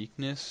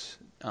uniqueness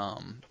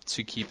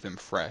to keep them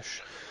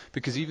fresh.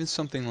 Because even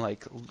something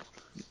like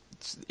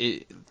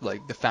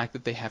the fact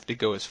that they have to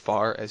go as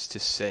far as to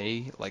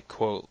say,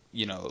 quote,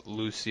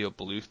 Lucille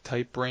Bluth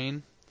type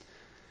brain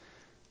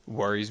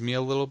worries me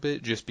a little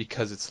bit, just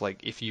because it's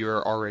if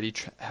you're already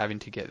having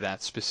to get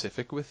that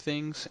specific with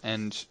things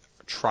and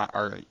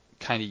are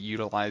kind of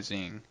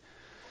utilizing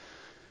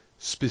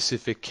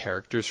specific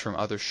characters from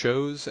other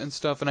shows and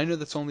stuff, and I know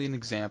that's only an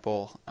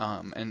example,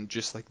 and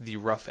just the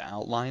rough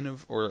outline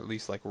of, or at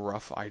least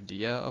rough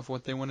idea of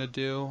what they want to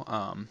do.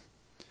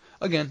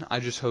 Again, I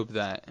just hope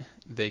that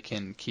they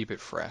can keep it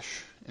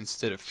fresh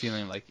instead of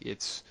feeling like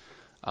it's,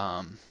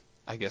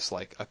 I guess,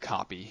 a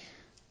copy.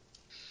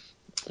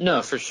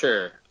 No, for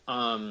sure.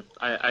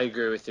 I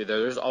agree with you there.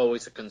 There's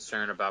always a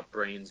concern about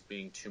brains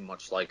being too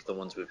much like the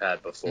ones we've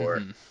had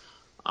before.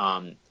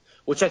 Mm-hmm.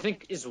 Which I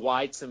think is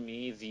why, to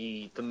me,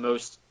 the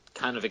most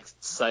kind of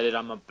excited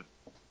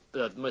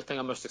the thing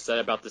I'm most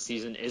excited about this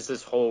season is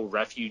this whole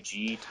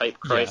refugee type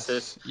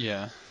crisis.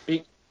 Yes. Yeah.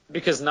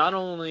 Because not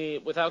only,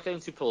 without getting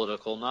too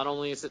political, not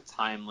only is it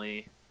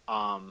timely,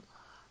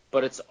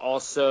 but it's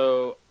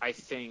also, I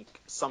think,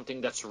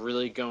 something that's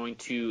really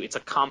it's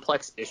a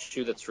complex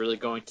issue that's really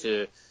going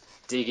to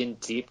dig in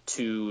deep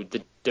to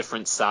the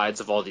different sides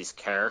of all these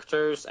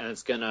characters, and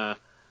it's gonna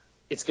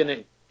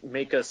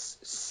make us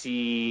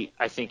see,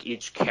 I think,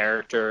 each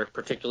character,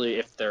 particularly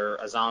if they're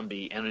a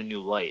zombie, in a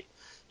new light.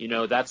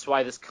 That's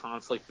why this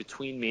conflict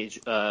between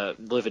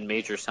Liv and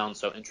Major sounds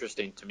so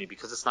interesting to me,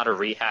 because it's not a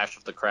rehash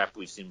of the crap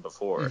we've seen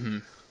before.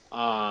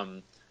 Mm-hmm.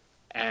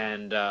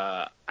 And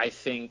I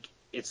think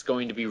it's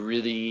going to be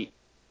really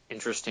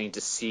interesting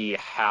to see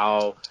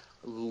how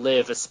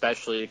Liv,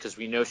 especially, because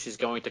we know she's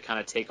going to kind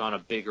of take on a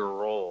bigger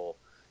role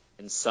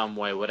in some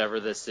way, whatever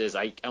this is.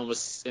 I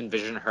almost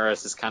envision her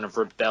as this kind of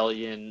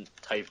rebellion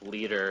type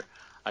leader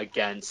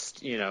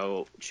against,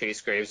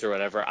 Chase Graves or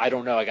whatever. I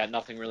don't know. I got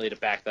nothing really to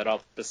back that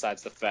up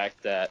besides the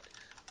fact that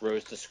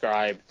Rose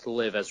described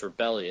Liv as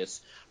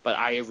rebellious. But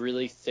I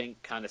really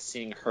think kind of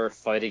seeing her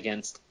fight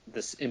against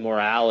this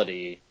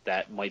immorality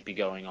that might be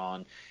going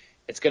on,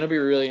 it's going to be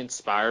really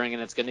inspiring,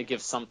 and it's going to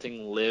give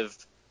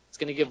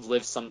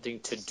Liv something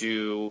to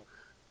do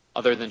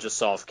other than just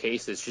solve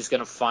cases. She's going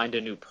to find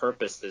a new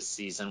purpose this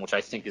season, which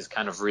I think is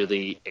kind of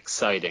really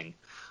exciting.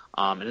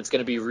 And it's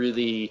going to be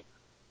really,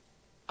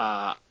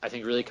 I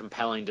think, really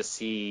compelling to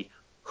see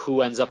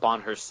who ends up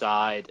on her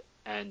side,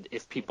 and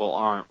if people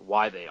aren't,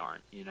 why they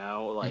aren't.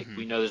 Mm-hmm.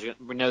 we know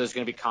there's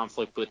going to be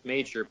conflict with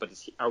Major, but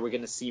are we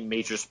going to see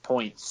Major's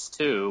points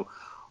too?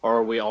 Or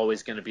are we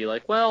always going to be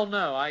like, well,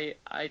 no, I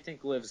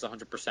think Liv's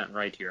 100%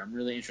 right here. I'm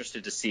really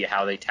interested to see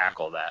how they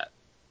tackle that.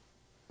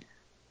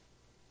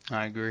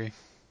 I agree.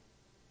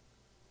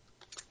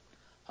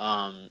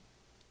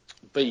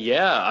 But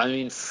yeah, I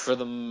mean, for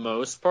the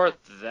most part,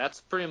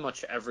 that's pretty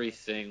much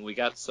everything. We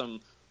got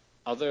some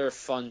other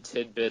fun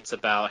tidbits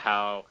about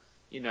how,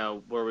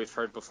 where we've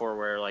heard before,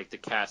 where the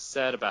cast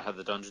said about how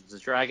the Dungeons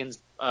and Dragons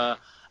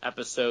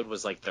episode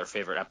was their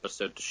favorite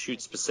episode to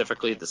shoot,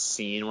 specifically the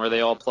scene where they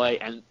all play.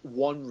 And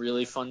one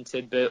really fun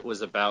tidbit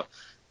was about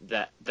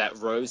that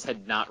Rose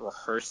had not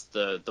rehearsed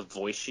the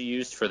voice she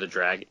used for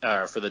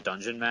the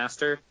dungeon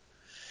master.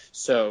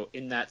 So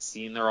in that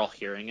scene, they're all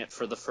hearing it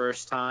for the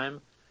first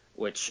time,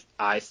 which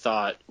I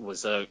thought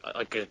was a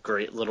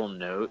great little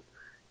note,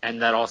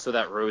 and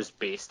that Rose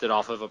based it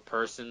off of a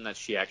person that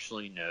she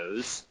actually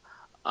knows.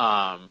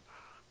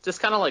 Just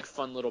kind of like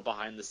fun little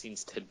behind the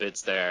scenes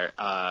tidbits there,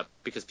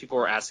 because people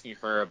were asking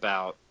her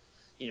about,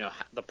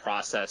 the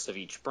process of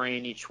each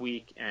brain each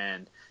week,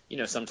 and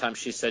sometimes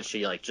she said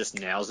she like just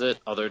nails it,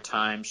 other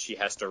times she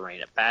has to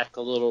rein it back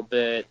a little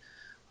bit,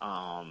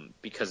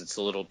 because it's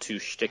a little too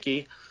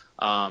shticky.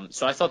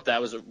 So I thought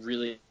that was a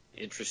really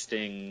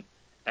interesting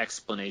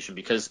explanation,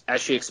 because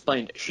as she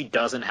explained, she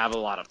doesn't have a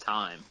lot of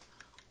time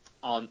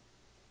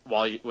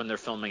when they're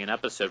filming an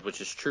episode, which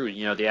is true.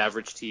 The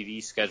average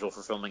TV schedule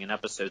for filming an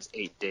episode is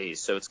 8 days,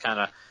 so it's kind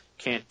of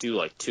can't do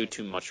like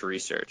too much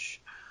research.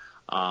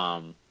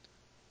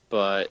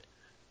 But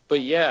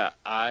yeah,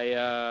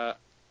 I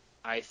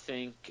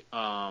think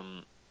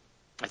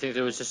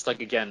there was just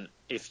like, again,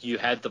 if you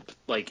had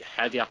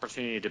the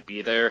opportunity to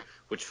be there,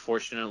 which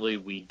fortunately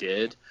we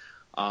did,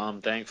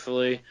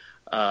 thankfully,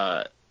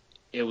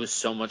 it was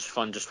so much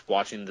fun just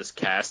watching this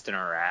cast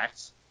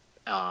interact,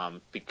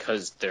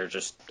 because they're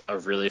just a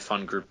really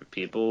fun group of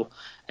people,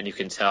 and you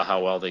can tell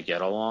how well they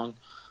get along.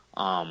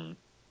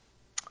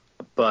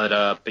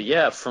 But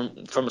yeah,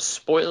 from a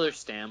spoiler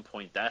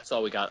standpoint, that's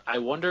all we got. I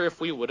wonder if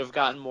we would have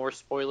gotten more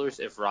spoilers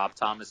if Rob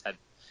Thomas had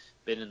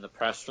been in the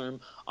press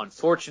room.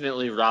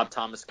 Unfortunately, Rob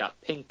Thomas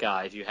got pink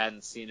eye, if you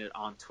hadn't seen it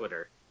on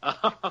Twitter.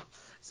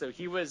 So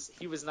he was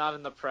not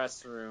in the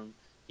press room.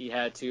 He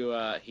had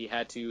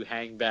to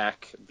hang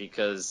back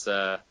because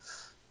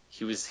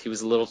he was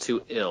a little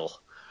too ill.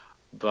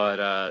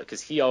 But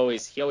because he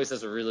always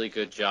does a really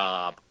good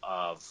job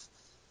of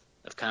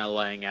kind of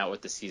laying out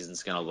what the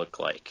season's going to look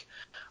like,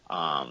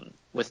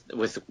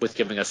 with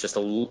giving us just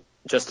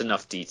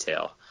enough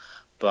detail.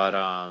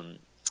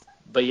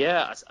 But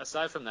yeah,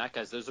 aside from that,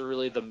 guys, those are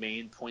really the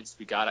main points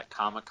we got at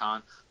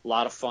Comic-Con. A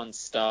lot of fun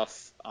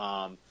stuff.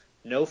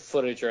 No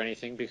footage or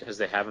anything because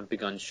they haven't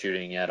begun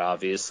shooting yet,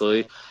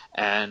 obviously,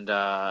 and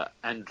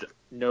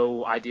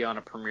no idea on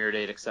a premiere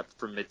date except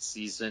for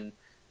mid-season.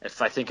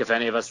 If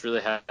any of us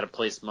really had to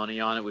place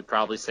money on it, we'd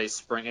probably say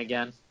spring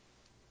again.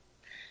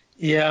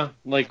 Yeah,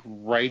 like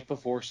right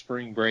before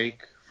spring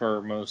break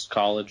for most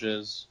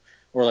colleges,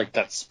 or like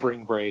that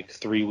spring break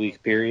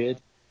 3-week period.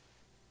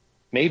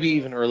 Maybe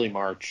even early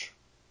March,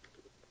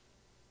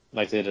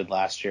 like they did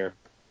last year.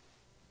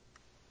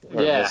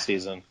 Or this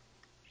season.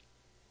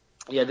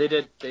 Yeah, they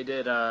did.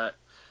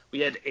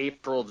 We had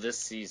April this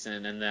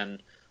season, and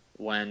then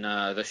when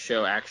the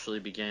show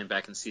actually began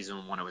back in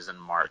season 1, it was in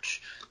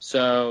March.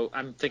 So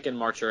I'm thinking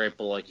March or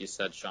April, like you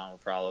said, Sean, will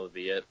probably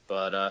be it.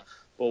 But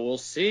we'll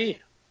see.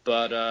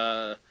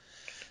 But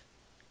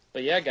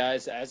yeah,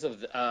 guys, as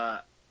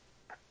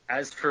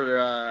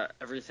for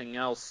everything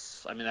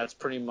else, I mean, that's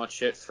pretty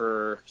much it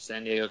for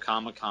San Diego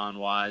Comic-Con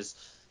wise.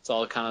 It's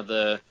all kind of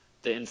the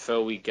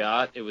info we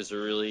got. It was a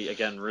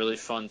really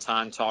fun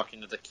time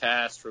talking to the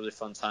cast, really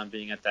fun time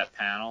being at that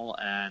panel,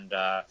 and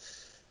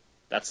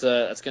that's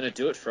going to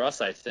do it for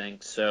us, I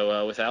think.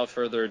 So without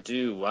further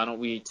ado, why don't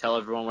we tell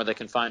everyone where they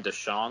can find us,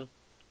 Sean?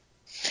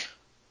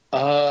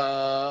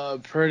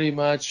 Pretty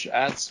much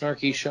at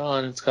Snarky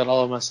Sean. It's got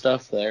all of my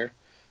stuff there.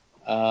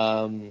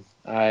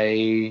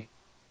 I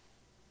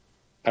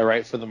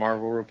write for the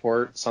Marvel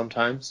Report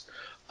sometimes.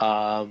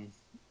 More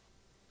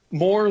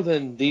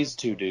than these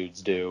two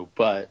dudes do,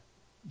 but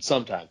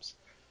sometimes.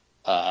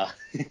 I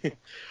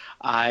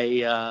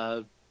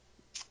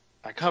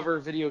cover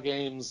video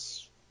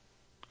games,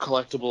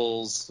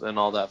 collectibles, and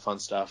all that fun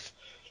stuff.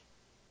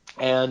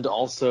 And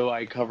also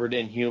I covered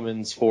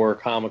Inhumans for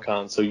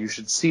Comic-Con, so you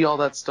should see all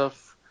that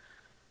stuff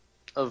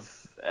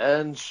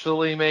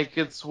eventually make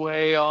its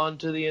way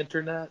onto the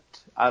internet.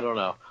 I don't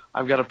know.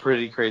 I've got a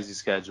pretty crazy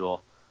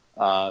schedule.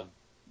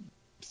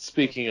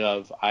 Speaking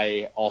of,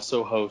 I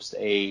also host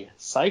a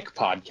psych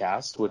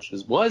podcast, which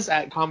was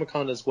at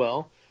Comic-Con as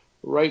well,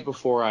 right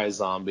before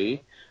iZombie.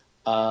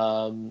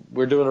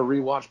 We're doing a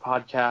rewatch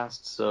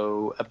podcast,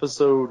 so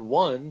episode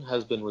 1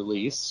 has been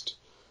released.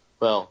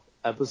 Well,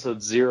 episode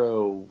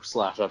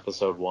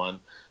 0/episode 1.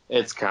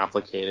 It's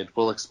complicated.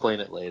 We'll explain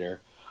it later.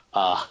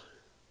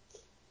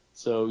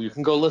 So you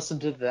can go listen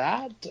to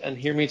that and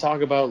hear me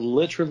talk about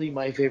literally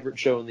my favorite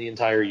show in the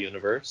entire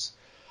universe.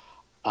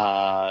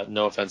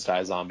 No offense to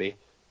iZombie.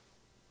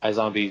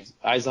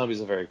 iZombie's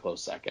a very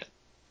close second.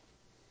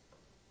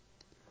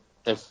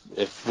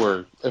 If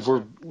we're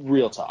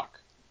real talk.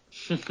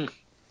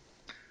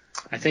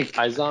 I think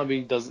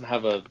iZombie doesn't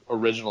have an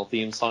original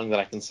theme song that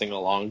I can sing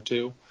along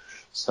to,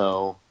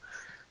 so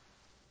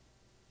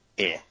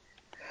yeah.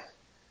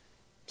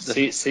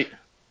 See.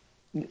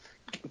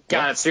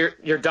 Got it. So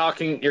you're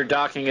docking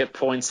it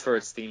points for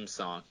its theme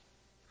song.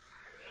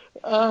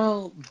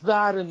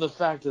 That and the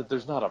fact that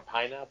there's not a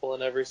pineapple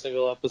in every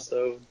single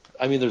episode.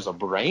 I mean, there's a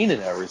brain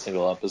in every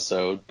single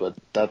episode, but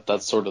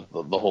that's sort of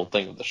the whole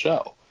thing of the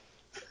show.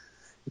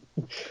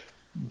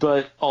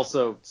 But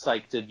also,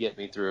 Psych did get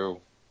me through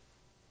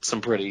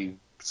some pretty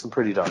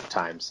dark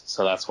times.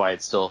 So that's why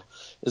it still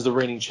is the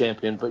reigning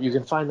champion. But you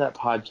can find that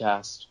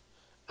podcast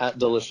at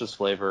Delicious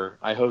Flavor.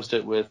 I host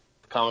it with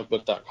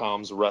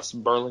comicbook.com's Russ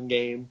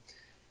Burlingame,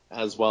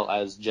 as well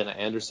as Jenna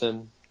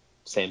Anderson,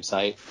 same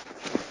site.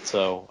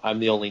 So I'm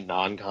the only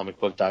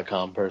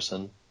non-comicbook.com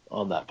person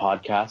on that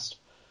podcast.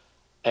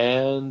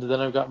 And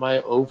then I've got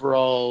my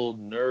overall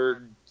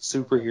nerd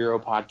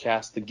superhero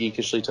podcast, the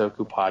Geekishly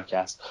Toku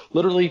podcast.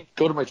 Literally,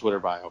 go to my Twitter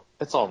bio.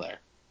 It's all there.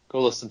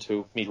 Go listen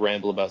to me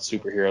ramble about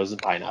superheroes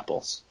and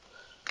pineapples.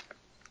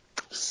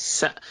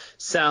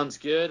 Sounds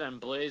good. And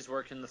Blaze,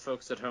 where can the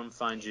folks at home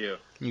find you?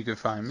 You can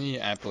find me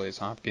at Blaze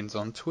Hopkins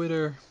on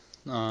Twitter,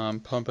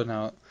 pumping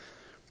out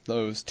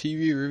those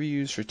TV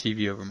reviews for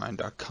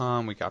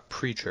TVOvermind.com. We got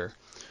Preacher.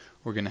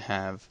 We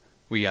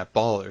got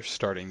Ballers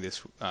starting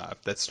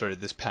that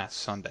started this past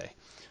Sunday.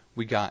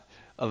 We got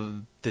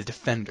The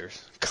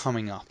Defenders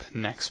coming up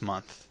next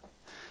month.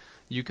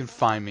 You can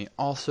find me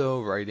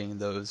also writing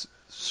those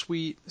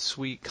sweet,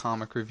 sweet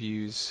comic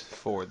reviews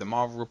for the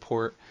Marvel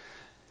Report.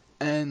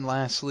 And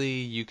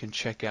lastly, you can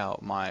check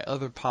out my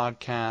other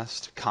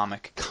podcast,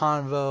 Comic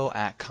Convo,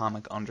 at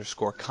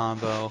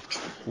comic_convo,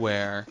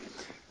 where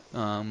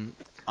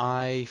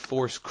I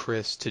force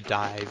Chris to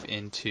dive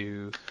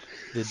into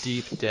the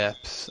deep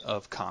depths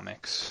of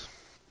comics.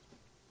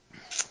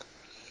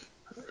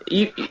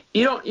 You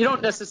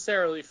don't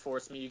necessarily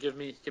force me. You give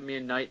me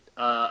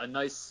a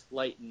nice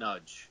light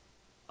nudge.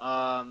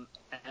 I've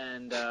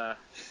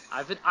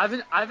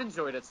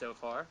enjoyed it so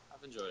far.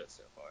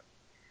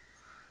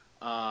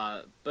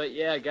 But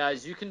yeah,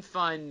 guys, you can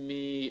find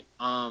me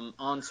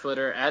on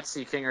Twitter at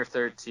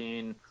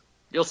CKinger13.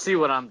 You'll see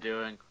what I'm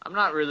doing. I'm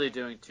not really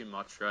doing too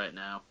much right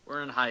now.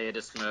 We're in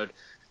hiatus mode.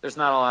 There's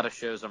not a lot of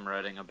shows I'm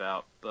writing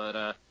about,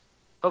 but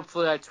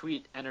hopefully I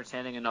tweet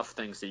entertaining enough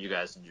things that you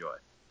guys enjoy.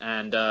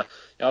 And you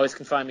always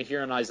can find me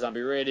here on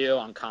iZombie Radio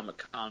on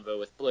Comic Convo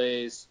with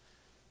Blaze.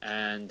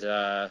 And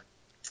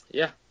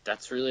yeah,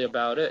 that's really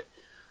about it.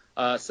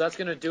 So that's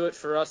going to do it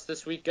for us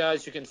this week,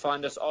 guys. You can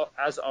find us,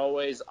 as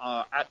always,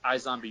 at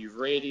iZombie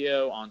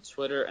Radio on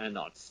Twitter and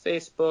on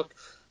Facebook.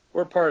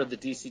 We're part of the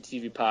DC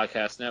TV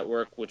Podcast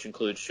Network, which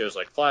includes shows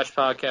like Flash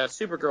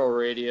Podcast, Supergirl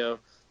Radio,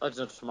 Legends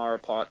of Tomorrow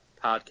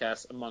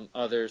Podcast, among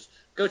others.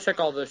 Go check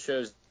all those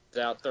shows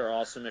out. They're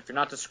awesome. If you're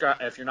not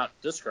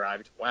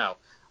described, wow,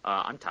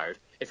 I'm tired.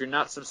 If you're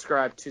not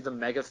subscribed to the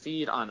Mega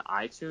Feed on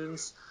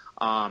iTunes,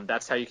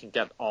 that's how you can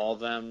get all of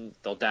them.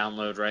 They'll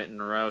download right in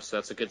a row, so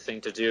that's a good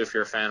thing to do if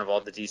you're a fan of all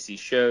the DC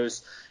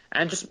shows.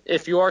 And just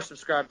if you are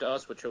subscribed to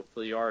us, which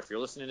hopefully you are if you're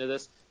listening to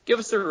this, give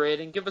us a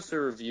rating, give us a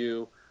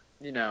review.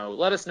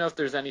 Let us know if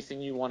there's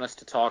anything you want us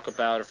to talk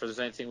about, if there's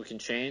anything we can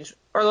change,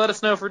 or let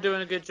us know if we're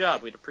doing a good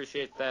job. We'd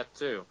appreciate that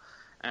too.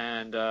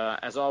 And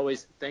as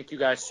always, thank you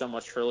guys so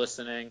much for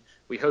listening.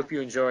 We hope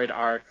you enjoyed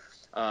our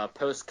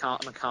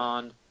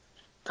post-Comic-Con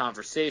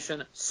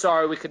conversation.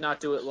 Sorry we could not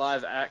do it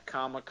live at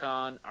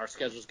Comic-Con. Our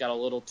schedules got a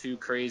little too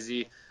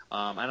crazy,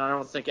 and I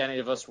don't think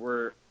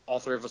all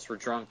three of us were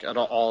drunk at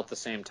all at the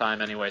same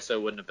time anyway, so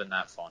it wouldn't have been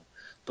that fun.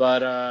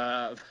 But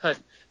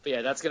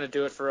yeah, that's going to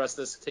do it for us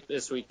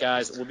this week,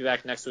 guys. We'll be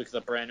back next week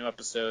with a brand new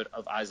episode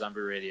of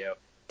iZombie Radio.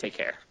 Take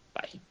care.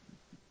 Bye.